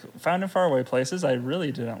didn't, like, Found in Faraway Places, I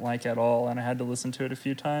really didn't like at all, and I had to listen to it a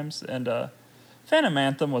few times, and, Phantom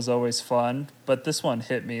Anthem was always fun, but this one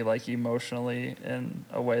hit me, like, emotionally in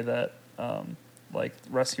a way that, like,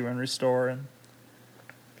 Rescue and Restore and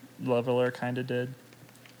Leveler kind of did.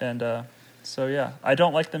 And so, yeah, I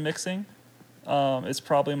don't like the mixing. It's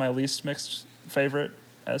probably my least mixed favorite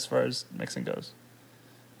as far as mixing goes.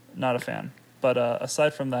 Not a fan. But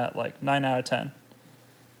aside from that, like, 9 out of 10.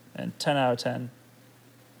 And 10 out of 10,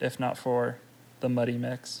 if not for the muddy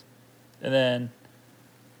mix. And then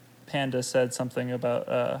Panda said something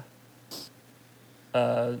about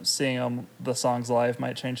seeing the songs live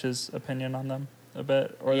might change his opinion on them a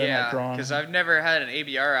bit, or they might grow on. Because I've never had an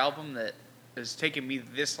ABR album that has taken me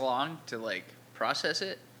this long to like process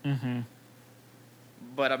it. Mm-hmm.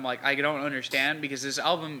 but I'm like, I don't understand because this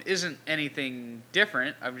album isn't anything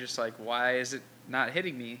different. I'm just like, why is it not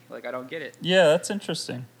hitting me? Like, I don't get it. Yeah, that's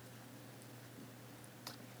interesting.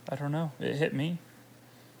 I don't know. It hit me.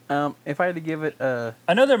 If I had to give it a...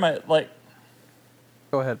 I know there might, like...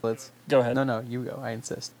 Go ahead, Blitz. Go ahead. No, you go. I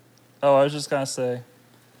insist. Oh, I was just going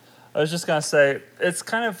to say, it's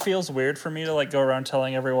kind of feels weird for me to, like, go around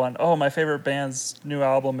telling everyone, oh, my favorite band's new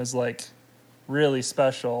album is, like, really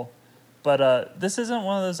special. But this isn't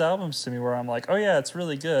one of those albums to me where I'm like, oh, yeah, it's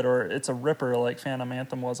really good, or it's a ripper like Phantom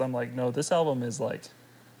Anthem was. I'm like, no, this album is, like,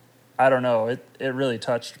 I don't know. It really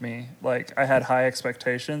touched me. Like, I had high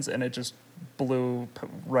expectations, and it just blew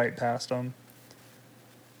right past them.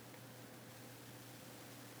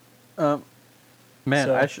 Man,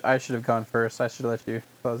 So- I should have gone first. I should let you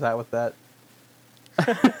close out with that.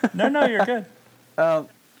 No, you're good.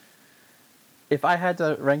 If I had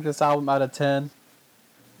to rank this album out of 10,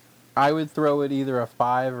 I would throw it either a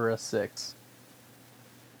 5 or a 6.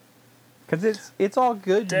 Because it's all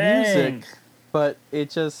good Dang. music, but it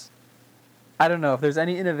just... I don't know. If there's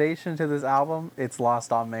any innovation to this album, it's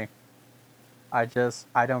lost on me. I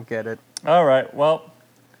don't get it. All right, well,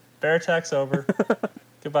 Bear Attack's over.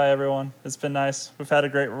 Goodbye, everyone. It's been nice. We've had a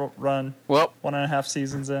great run. Well, 1.5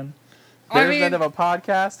 seasons in. there's I mean, the end of a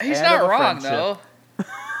podcast. He's and not of a wrong, friendship. though.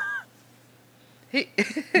 He,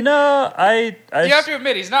 No, I you have to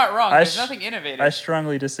admit, he's not wrong. There's sh- nothing innovative. I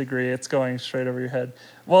strongly disagree. It's going straight over your head.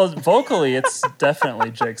 Well, vocally, it's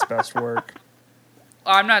definitely Jake's best work.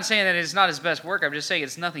 I'm not saying that it's not his best work. I'm just saying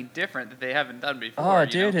it's nothing different that they haven't done before. Oh, you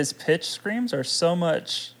dude, know? his pitch screams are so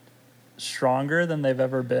much stronger than they've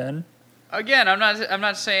ever been. Again, I'm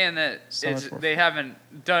not saying that So much more they haven't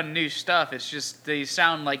done new stuff. It's just they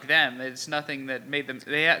sound like them. It's nothing that made them.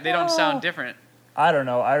 They don't sound different. I don't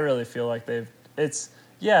know. I really feel like it's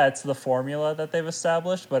the formula that they've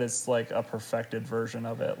established, but it's like a perfected version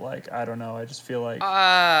of it. Like, I don't know. I just feel like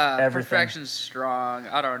everything. Perfection's strong.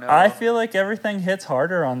 I don't know. I feel like everything hits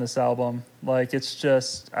harder on this album. Like, it's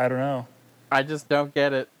just, I don't know. I just don't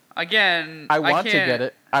get it. Again, I want to can't- get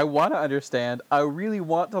it. I want to understand. I really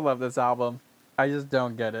want to love this album. I just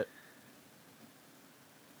don't get it.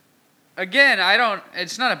 Again, I don't.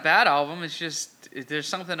 It's not a bad album. It's just there's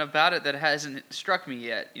something about it that hasn't struck me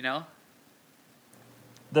yet. You know.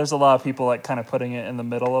 There's a lot of people like kind of putting it in the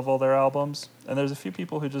middle of all their albums, and there's a few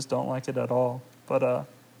people who just don't like it at all. But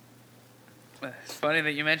It's funny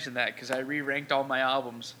that you mentioned that because I re-ranked all my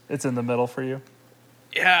albums. it's in the middle for you.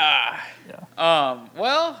 Yeah. Yeah.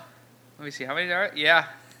 Well, let me see. How many are? Yeah.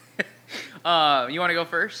 You want to go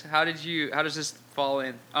first? How does this fall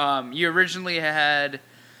in? You originally had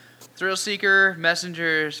Thrill Seeker,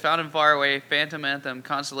 Messengers, Found and Far Away, Phantom Anthem,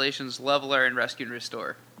 Constellations, Leveler, and Rescue and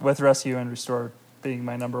Restore. With Rescue and Restore being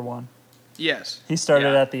my number one. Yes. He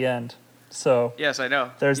started Yeah. at the end. So Yes, I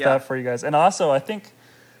know. there's Yeah. that for you guys. And also, I think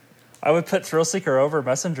I would put Thrill Seeker over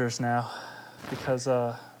Messengers now because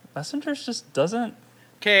Messengers just doesn't.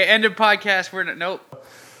 Okay, end of podcast. Nope.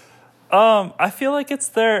 I feel like it's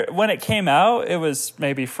there. When it came out, it was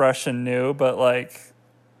maybe fresh and new, but like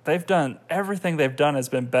everything they've done has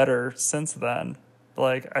been better since then.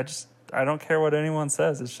 Like I don't care what anyone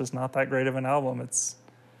says. It's just not that great of an album.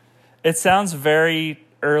 It sounds very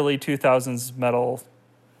early 2000s metal,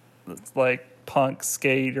 like punk,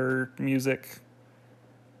 skater music,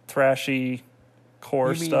 thrashy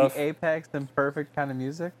core You mean stuff. the apex and perfect kind of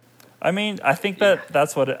music? I mean, I think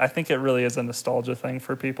that's what I think it really is a nostalgia thing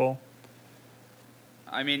for people.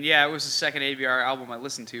 I mean, yeah, it was the second ABR album I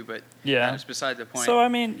listened to, but Yeah. that's beside the point. So I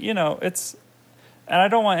mean, it's, and I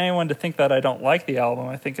don't want anyone to think that I don't like the album.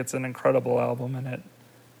 I think it's an incredible album, and it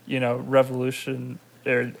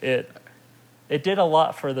did a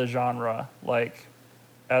lot for the genre, like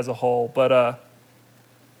as a whole. But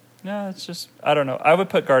yeah, it's just I don't know. I would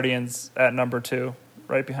put Guardians at number 2,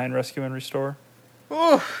 right behind Rescue and Restore.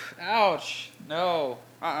 Oof, ouch. No.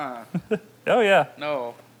 Oh yeah.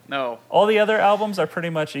 No. All the other albums are pretty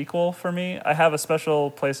much equal for me. I have a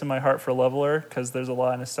special place in my heart for Leveler because there's a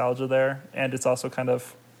lot of nostalgia there, and it's also kind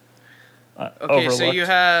of Okay, overlooked. so you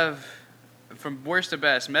have, from worst to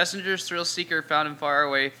best, Messengers, Thrill Seeker, Found and Far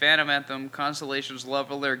Away, Phantom Anthem, Constellations,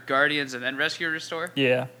 Leveler, Guardians, and then Rescue and Restore?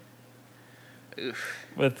 Yeah, Oof.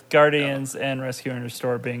 with Guardians and Rescue and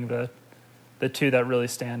Restore being the two that really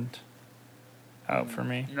stand out for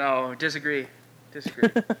me. No, disagree.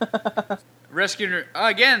 Rescue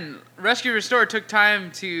and Restore took me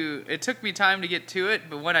time to get to it,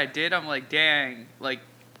 but when I did, I'm like, dang, like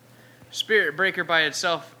Spirit Breaker by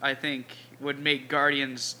itself, I think would make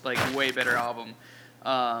Guardians like a way better album.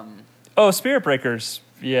 Oh, Spirit Breakers.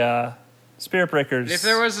 Yeah. Spirit Breakers. If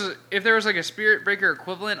there was like a Spirit Breaker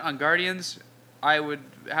equivalent on Guardians, I would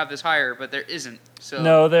have this higher, but there isn't. So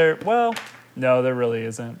No, there really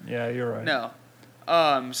isn't. Yeah, you're right. no.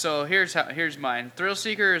 So here's mine. Thrill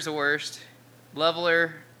Seeker is the worst.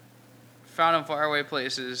 Leveler, Found in Faraway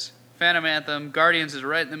Places, Phantom Anthem, Guardians is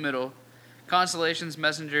right in the middle. Constellations,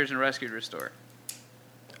 Messengers, and Rescued Restore.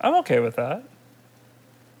 I'm okay with that.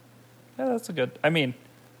 Yeah, that's a good. I mean,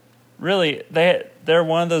 really, they're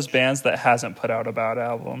one of those bands that hasn't put out a bad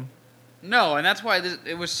album. No, and that's why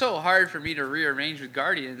it was so hard for me to rearrange with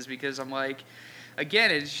Guardians, because I'm like,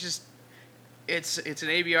 again, it's an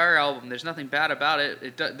ABR album. There's nothing bad about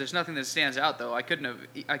it. There's nothing that stands out though. I could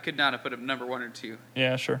not have put it number 1 or 2.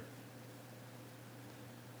 Yeah, sure.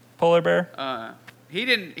 Polar Bear. He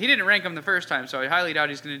didn't rank them the first time, so I highly doubt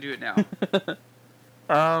he's going to do it now.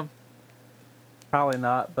 Probably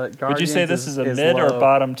not. But Guardians would you say this is a mid low. or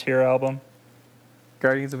bottom tier album?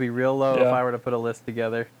 Guardians would be real low if Yeah. I were to put a list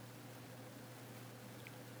together.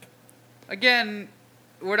 Again,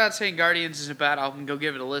 we're not saying Guardians is a bad album. Go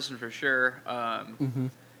give it a listen for sure.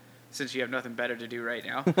 Since you have nothing better to do right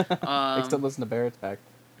now. Except listen to Bear Attack.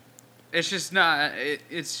 It's just not.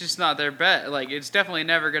 It's just not their bet. Like, it's definitely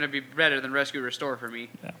never going to be better than Rescue Restore for me.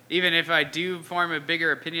 Yeah. Even if I do form a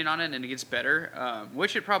bigger opinion on it and it gets better,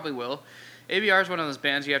 which it probably will. ABR is one of those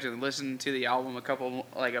bands you have to listen to the album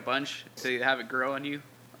a bunch to have it grow on you.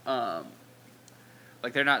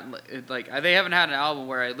 Like, they're not like they haven't had an album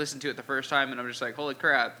where I listened to it the first time and I'm just like, holy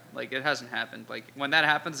crap! Like, it hasn't happened. Like, when that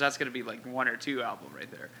happens, that's going to be like 1 or 2 album right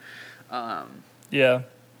there. Yeah.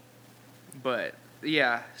 But.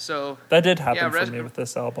 Yeah, so... That did happen for me with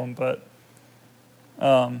this album, but...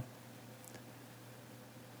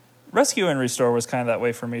 Rescue and Restore was kind of that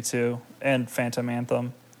way for me, too, and Phantom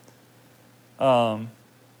Anthem. But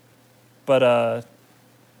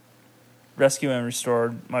Rescue and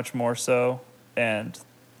Restore much more so, and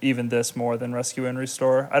even this more than Rescue and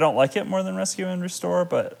Restore. I don't like it more than Rescue and Restore,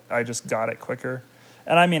 but I just got it quicker.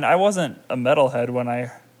 And I mean, I wasn't a metalhead when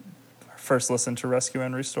I first listened to Rescue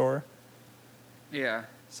and Restore. Yeah.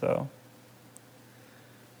 So.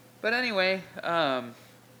 But anyway, I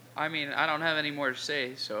mean, I don't have any more to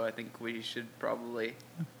say, so I think we should probably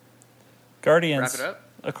Guardians, wrap it up.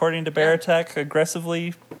 According to Bear Attack,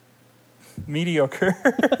 aggressively mediocre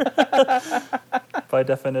by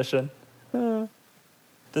definition.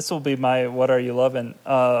 This will be my What Are You Lovin'?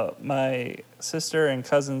 My sister and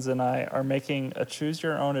cousins and I are making a Choose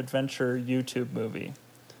Your Own Adventure YouTube movie.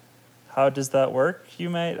 How does that work, you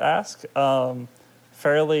might ask?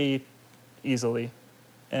 Fairly easily.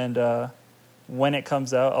 And when it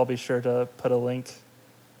comes out, I'll be sure to put a link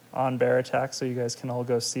on Bear Attack so you guys can all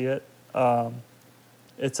go see it.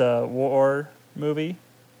 It's a war movie,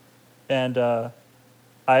 and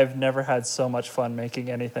I've never had so much fun making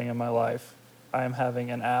anything in my life. I am having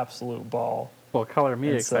an absolute ball. Well, color me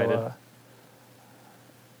excited.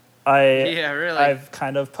 Yeah, really. I've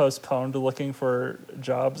kind of postponed looking for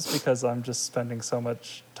jobs because I'm just spending so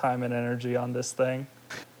much time and energy on this thing.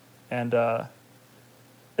 And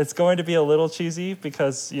it's going to be a little cheesy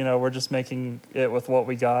because, you know, we're just making it with what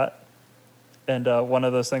we got. And one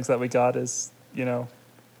of those things that we got is, you know,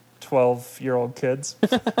 12-year-old kids.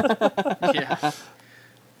 Yeah.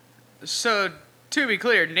 So, to be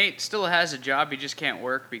clear, Nate still has a job. He just can't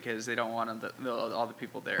work because they don't want all the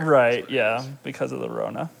people there. Right, yeah, because of the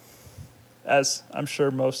Rona. As I'm sure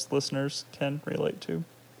most listeners can relate to.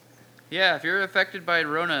 Yeah, if you're affected by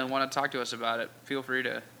Rona and want to talk to us about it, feel free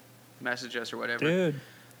to message us or whatever. Dude,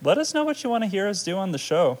 let us know what you want to hear us do on the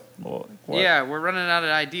show. Yeah, we're running out of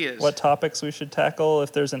ideas. What topics we should tackle,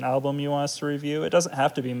 if there's an album you want us to review. It doesn't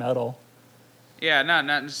have to be metal. Yeah, not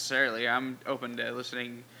necessarily. I'm open to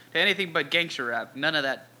listening to anything but gangster rap. None of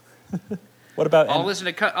that. What about... I'll listen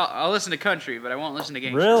to country, but I won't listen to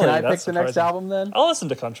gangster. Really? Can I That's pick the next surprising. album then? I'll listen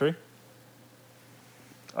to country.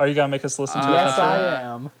 Are you going to make us listen to a Yes, country? I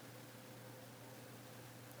am.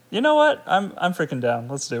 You know what? I'm freaking down.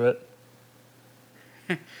 Let's do it.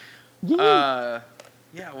 Yeah,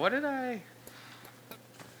 what did I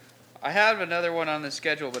have another one on the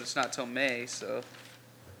schedule, but it's not till May, so...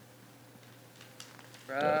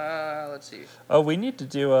 let's see. Oh, we need to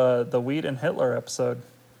do the Weed and Hitler episode.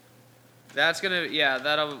 That's gonna, we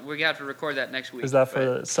have to record that next week. Is that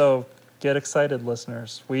for... So, get excited,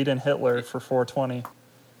 listeners. Weed and Hitler for 420.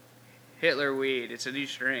 Hitler weed? It's a new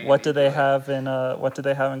strain. What do they have in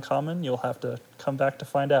common? You'll have to come back to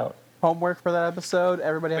find out. Homework for that episode.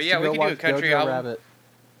 Everybody has But yeah, to we go can do a watch country Jojo album. Rabbit.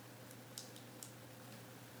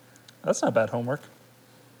 That's not bad homework.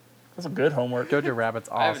 That's a good homework. Jojo Rabbit's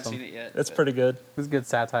awesome. I haven't seen it yet. It's but- pretty good. It was good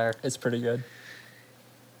satire. It's pretty good.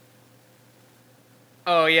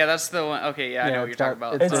 Oh yeah, that's the one. Okay, yeah, I know what you're talking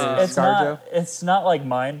about. it's It's not like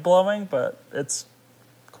mind blowing, but it's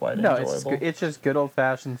quite No, enjoyable. it's just good old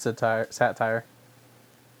fashioned satire.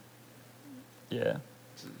 Yeah.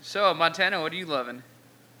 So Montana, what are you loving?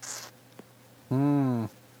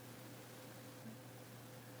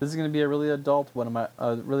 This is gonna be a really adult one of my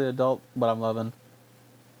really adult what I'm loving,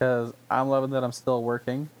 because I'm loving that I'm still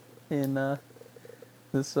working in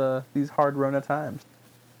these hard Rona times.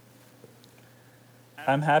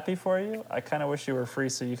 I'm happy for you. I kind of wish you were free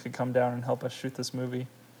so you could come down and help us shoot this movie.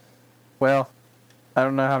 Well, I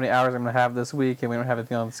don't know how many hours I'm gonna have this week, and we don't have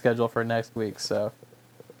anything on the schedule for next week, so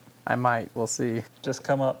I might. We'll see. Just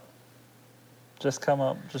come up. Just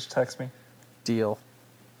text me. Deal.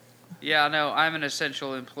 Yeah, no, I'm an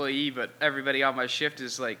essential employee, but everybody on my shift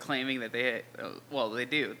is like claiming that they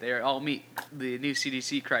do. They all meet the new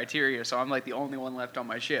CDC criteria, so I'm like the only one left on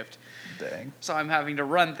my shift. Dang. So I'm having to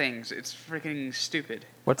run things. It's freaking stupid.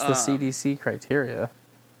 What's the CDC criteria?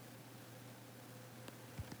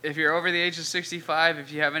 If you're over the age of 65,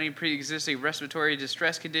 if you have any pre-existing respiratory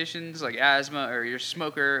distress conditions like asthma or you're a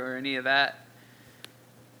smoker or any of that.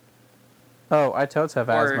 Oh, I totes have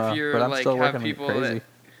Or asthma, if you're but I'm like still have working people crazy. that,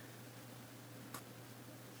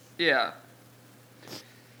 yeah.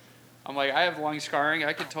 I'm like, I have lung scarring.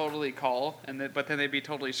 I could totally call, but then they'd be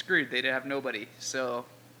totally screwed. They'd have nobody. So,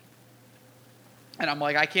 and I'm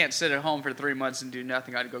like, I can't sit at home for 3 months and do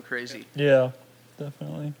nothing. I'd go crazy. Yeah,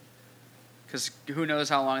 definitely. Because who knows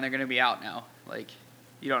how long they're going to be out now. Like,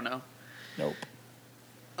 you don't know. Nope.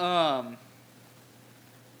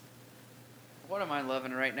 What am I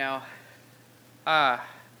loving right now?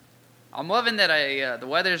 I'm loving that the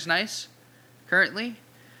weather's nice currently.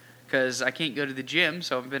 Because I can't go to the gym,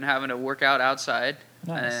 so I've been having to work out outside.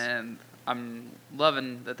 Nice. And I'm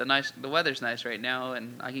loving that the weather's nice right now,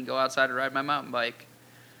 and I can go outside and ride my mountain bike.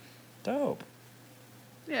 Dope.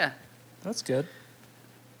 Yeah. That's good.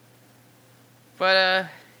 But,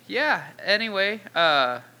 yeah, anyway,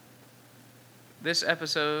 this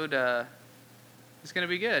episode is going to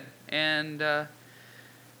be good. And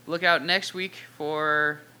look out next week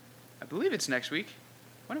for, I believe it's next week.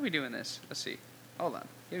 When are we doing this? Let's see. Hold on.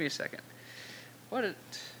 Give me a second.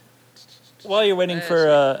 While you're waiting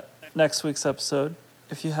for next week's episode,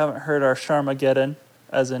 if you haven't heard our Charmageddon,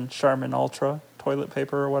 as in Charmin Ultra, toilet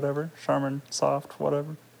paper or whatever, Charmin Soft,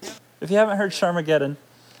 whatever. If you haven't heard Charmageddon,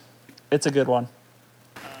 it's a good one.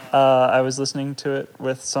 I was listening to it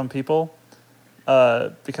with some people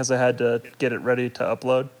because I had to get it ready to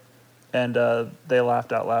upload, and they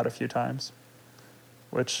laughed out loud a few times,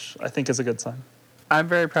 which I think is a good sign. I'm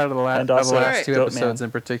very proud of the And also last two Goatman. episodes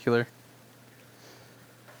in particular.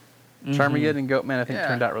 Mm-hmm. Charmageddon and Goatman, I think,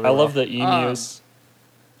 turned out really I well. love the emus.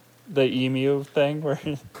 The emu thing where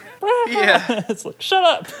Yeah. it's like, shut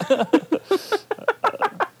up.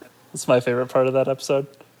 It's my favorite part of that episode.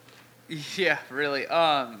 Yeah, really.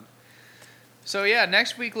 So yeah,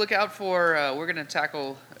 next week look out for we're going to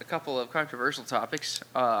tackle a couple of controversial topics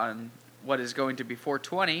on what is going to be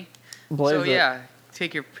 420. Blaze it. Yeah,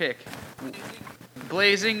 take your pick.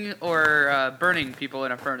 Blazing or burning people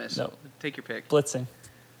in a furnace. No. Take your pick. Blitzing.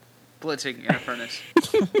 Blitzing in a furnace.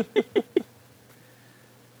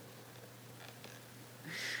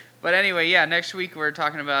 But anyway, yeah, next week we're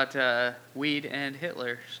talking about weed and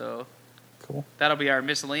Hitler. So Cool. that'll be our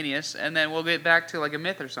miscellaneous, and then we'll get back to like a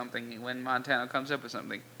myth or something when Montano comes up with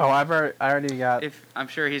something. Oh, I already got. If I'm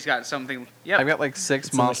sure he's got something. Yep. I've got like 6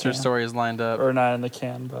 It's in the monster can. stories lined up. Or not in the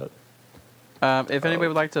can, but If anybody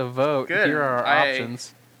would like to vote, Good. here are our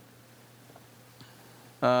options.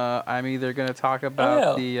 I'm either going to talk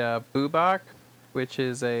about the Bubak, which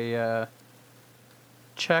is a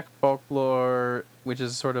Czech folklore, which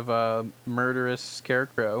is sort of a murderous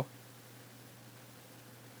scarecrow.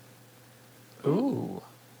 ooh.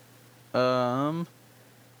 Um,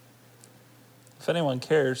 If anyone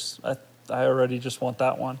cares, I already just want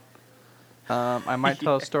that one. I might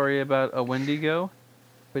tell a story about a Wendigo,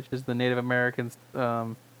 which is the Native American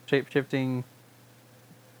shape-shifting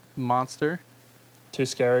monster. Too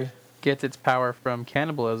scary. Gets its power from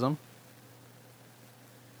cannibalism.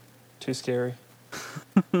 Too scary.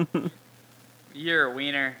 You're a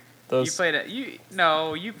wiener. Those, You played it.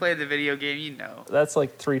 You played the video game. You know. That's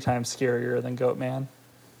like 3 times scarier than Goatman.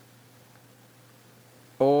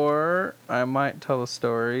 Or I might tell a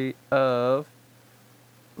story of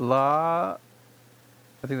I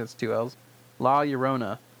think that's 2 L's. La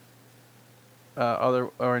Llorona.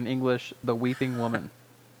 Or in English, the Weeping Woman.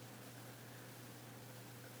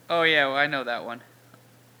 Oh yeah, well, I know that one.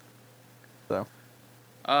 So,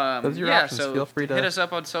 those are your options. So Feel free to hit us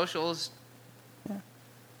up on socials. Yeah.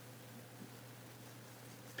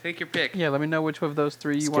 Take your pick. Yeah, let me know which of those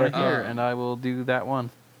three you want to Skip. hear, and I will do that one.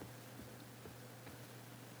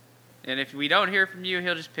 And if we don't hear from you,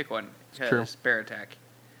 he'll just pick one. True. Bear attack.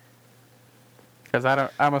 Because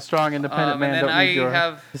I'm a strong, independent man. And then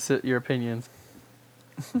Don't need your opinions.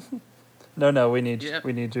 No, we need Yep.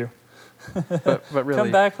 we need you. But really,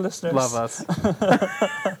 Come back, listeners. love us.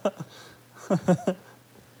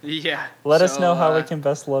 Yeah. Let us know how we can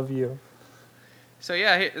best love you. So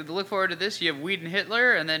yeah, look forward to this. You have Weed and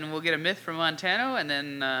Hitler, and then we'll get a myth from Montano, and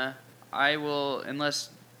then I will, unless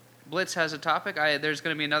Blitz has a topic, there's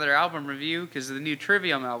going to be another album review because the new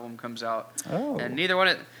Trivium album comes out. Oh. And neither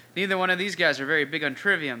one of these guys are very big on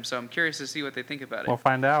Trivium, so I'm curious to see what they think about it. We'll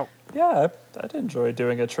find out. Yeah, I'd enjoy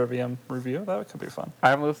doing a Trivium review. That could be fun. I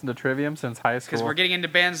haven't listened to Trivium since high school. Because we're getting into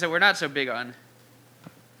bands that we're not so big on.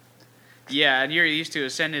 Yeah, and you're used to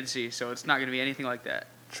Ascendancy, so it's not going to be anything like that.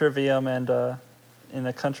 Trivium and in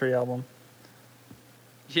a country album.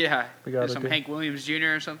 Yeah, We gotta some do. Hank Williams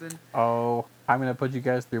Jr. or something. Oh, I'm going to put you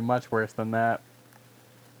guys through much worse than that.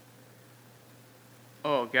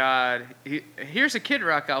 Oh, God. Here's a Kid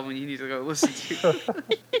Rock album you need to go listen to.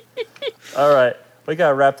 All right, we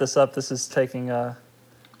gotta wrap this up. This is taking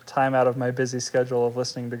time out of my busy schedule of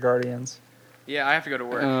listening to Guardians. Yeah, I have to go to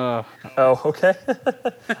work. Oh, okay.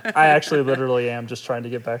 I actually literally am just trying to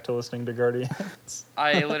get back to listening to Guardians.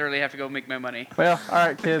 I literally have to go make my money. Well, all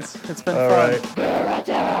right, kids. It's been All fun.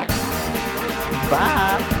 right.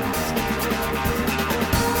 Bye.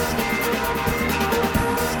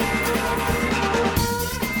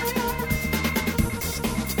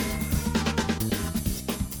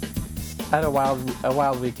 I had a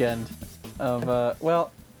wild weekend of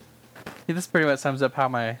this pretty much sums up how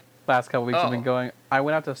my last couple weeks have been going. I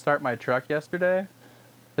went out to start my truck yesterday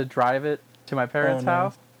to drive it to my parents'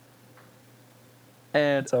 house.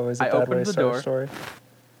 And It's always a I bad way opened to the start door. a story.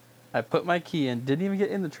 I put my key in, didn't even get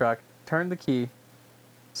in the truck, turned the key,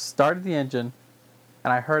 started the engine,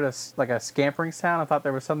 and I heard a scampering sound. I thought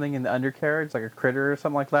there was something in the undercarriage, like a critter or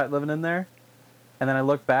something like that living in there. And then I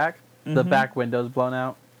looked back, the back window's blown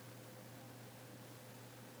out.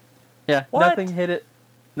 Yeah, What? nothing hit it.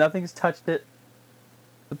 Nothing's touched it.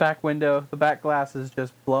 The back window, the back glass is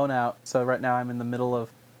just blown out. So right now I'm in the middle of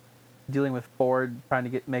dealing with Ford, trying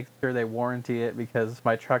to make sure they warranty it because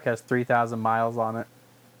my truck has 3,000 miles on it.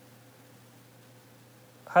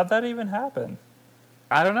 How'd that even happen?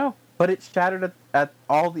 I don't know, but it shattered at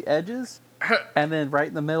all the edges, and then right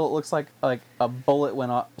in the middle, it looks like a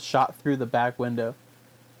bullet shot through the back window.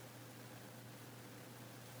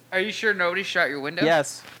 Are you sure nobody shot your window?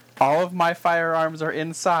 Yes, all of my firearms are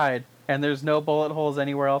inside, and there's no bullet holes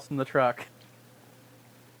anywhere else in the truck.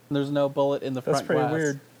 There's no bullet in the front That's pretty glass.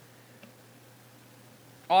 weird.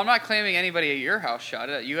 Oh, I'm not claiming anybody at your house shot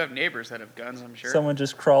it. You have neighbors that have guns, I'm sure. Someone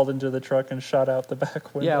just crawled into the truck and shot out the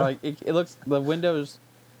back window. Yeah, like it looks. The window's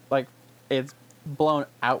like it's blown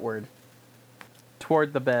outward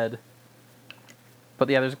toward the bed. But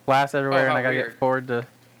yeah, there's glass everywhere, and how I gotta weird. get Ford to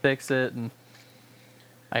fix it, and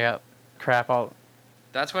I got crap all.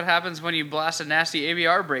 That's what happens when you blast a nasty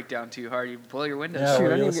ABR breakdown too hard. You blow your windows. Yeah, Shoot,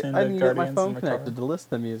 were I you need to get, listening I to need to get my Guardians phone in the car? connected to listen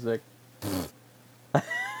to music.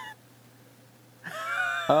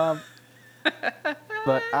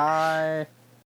 But I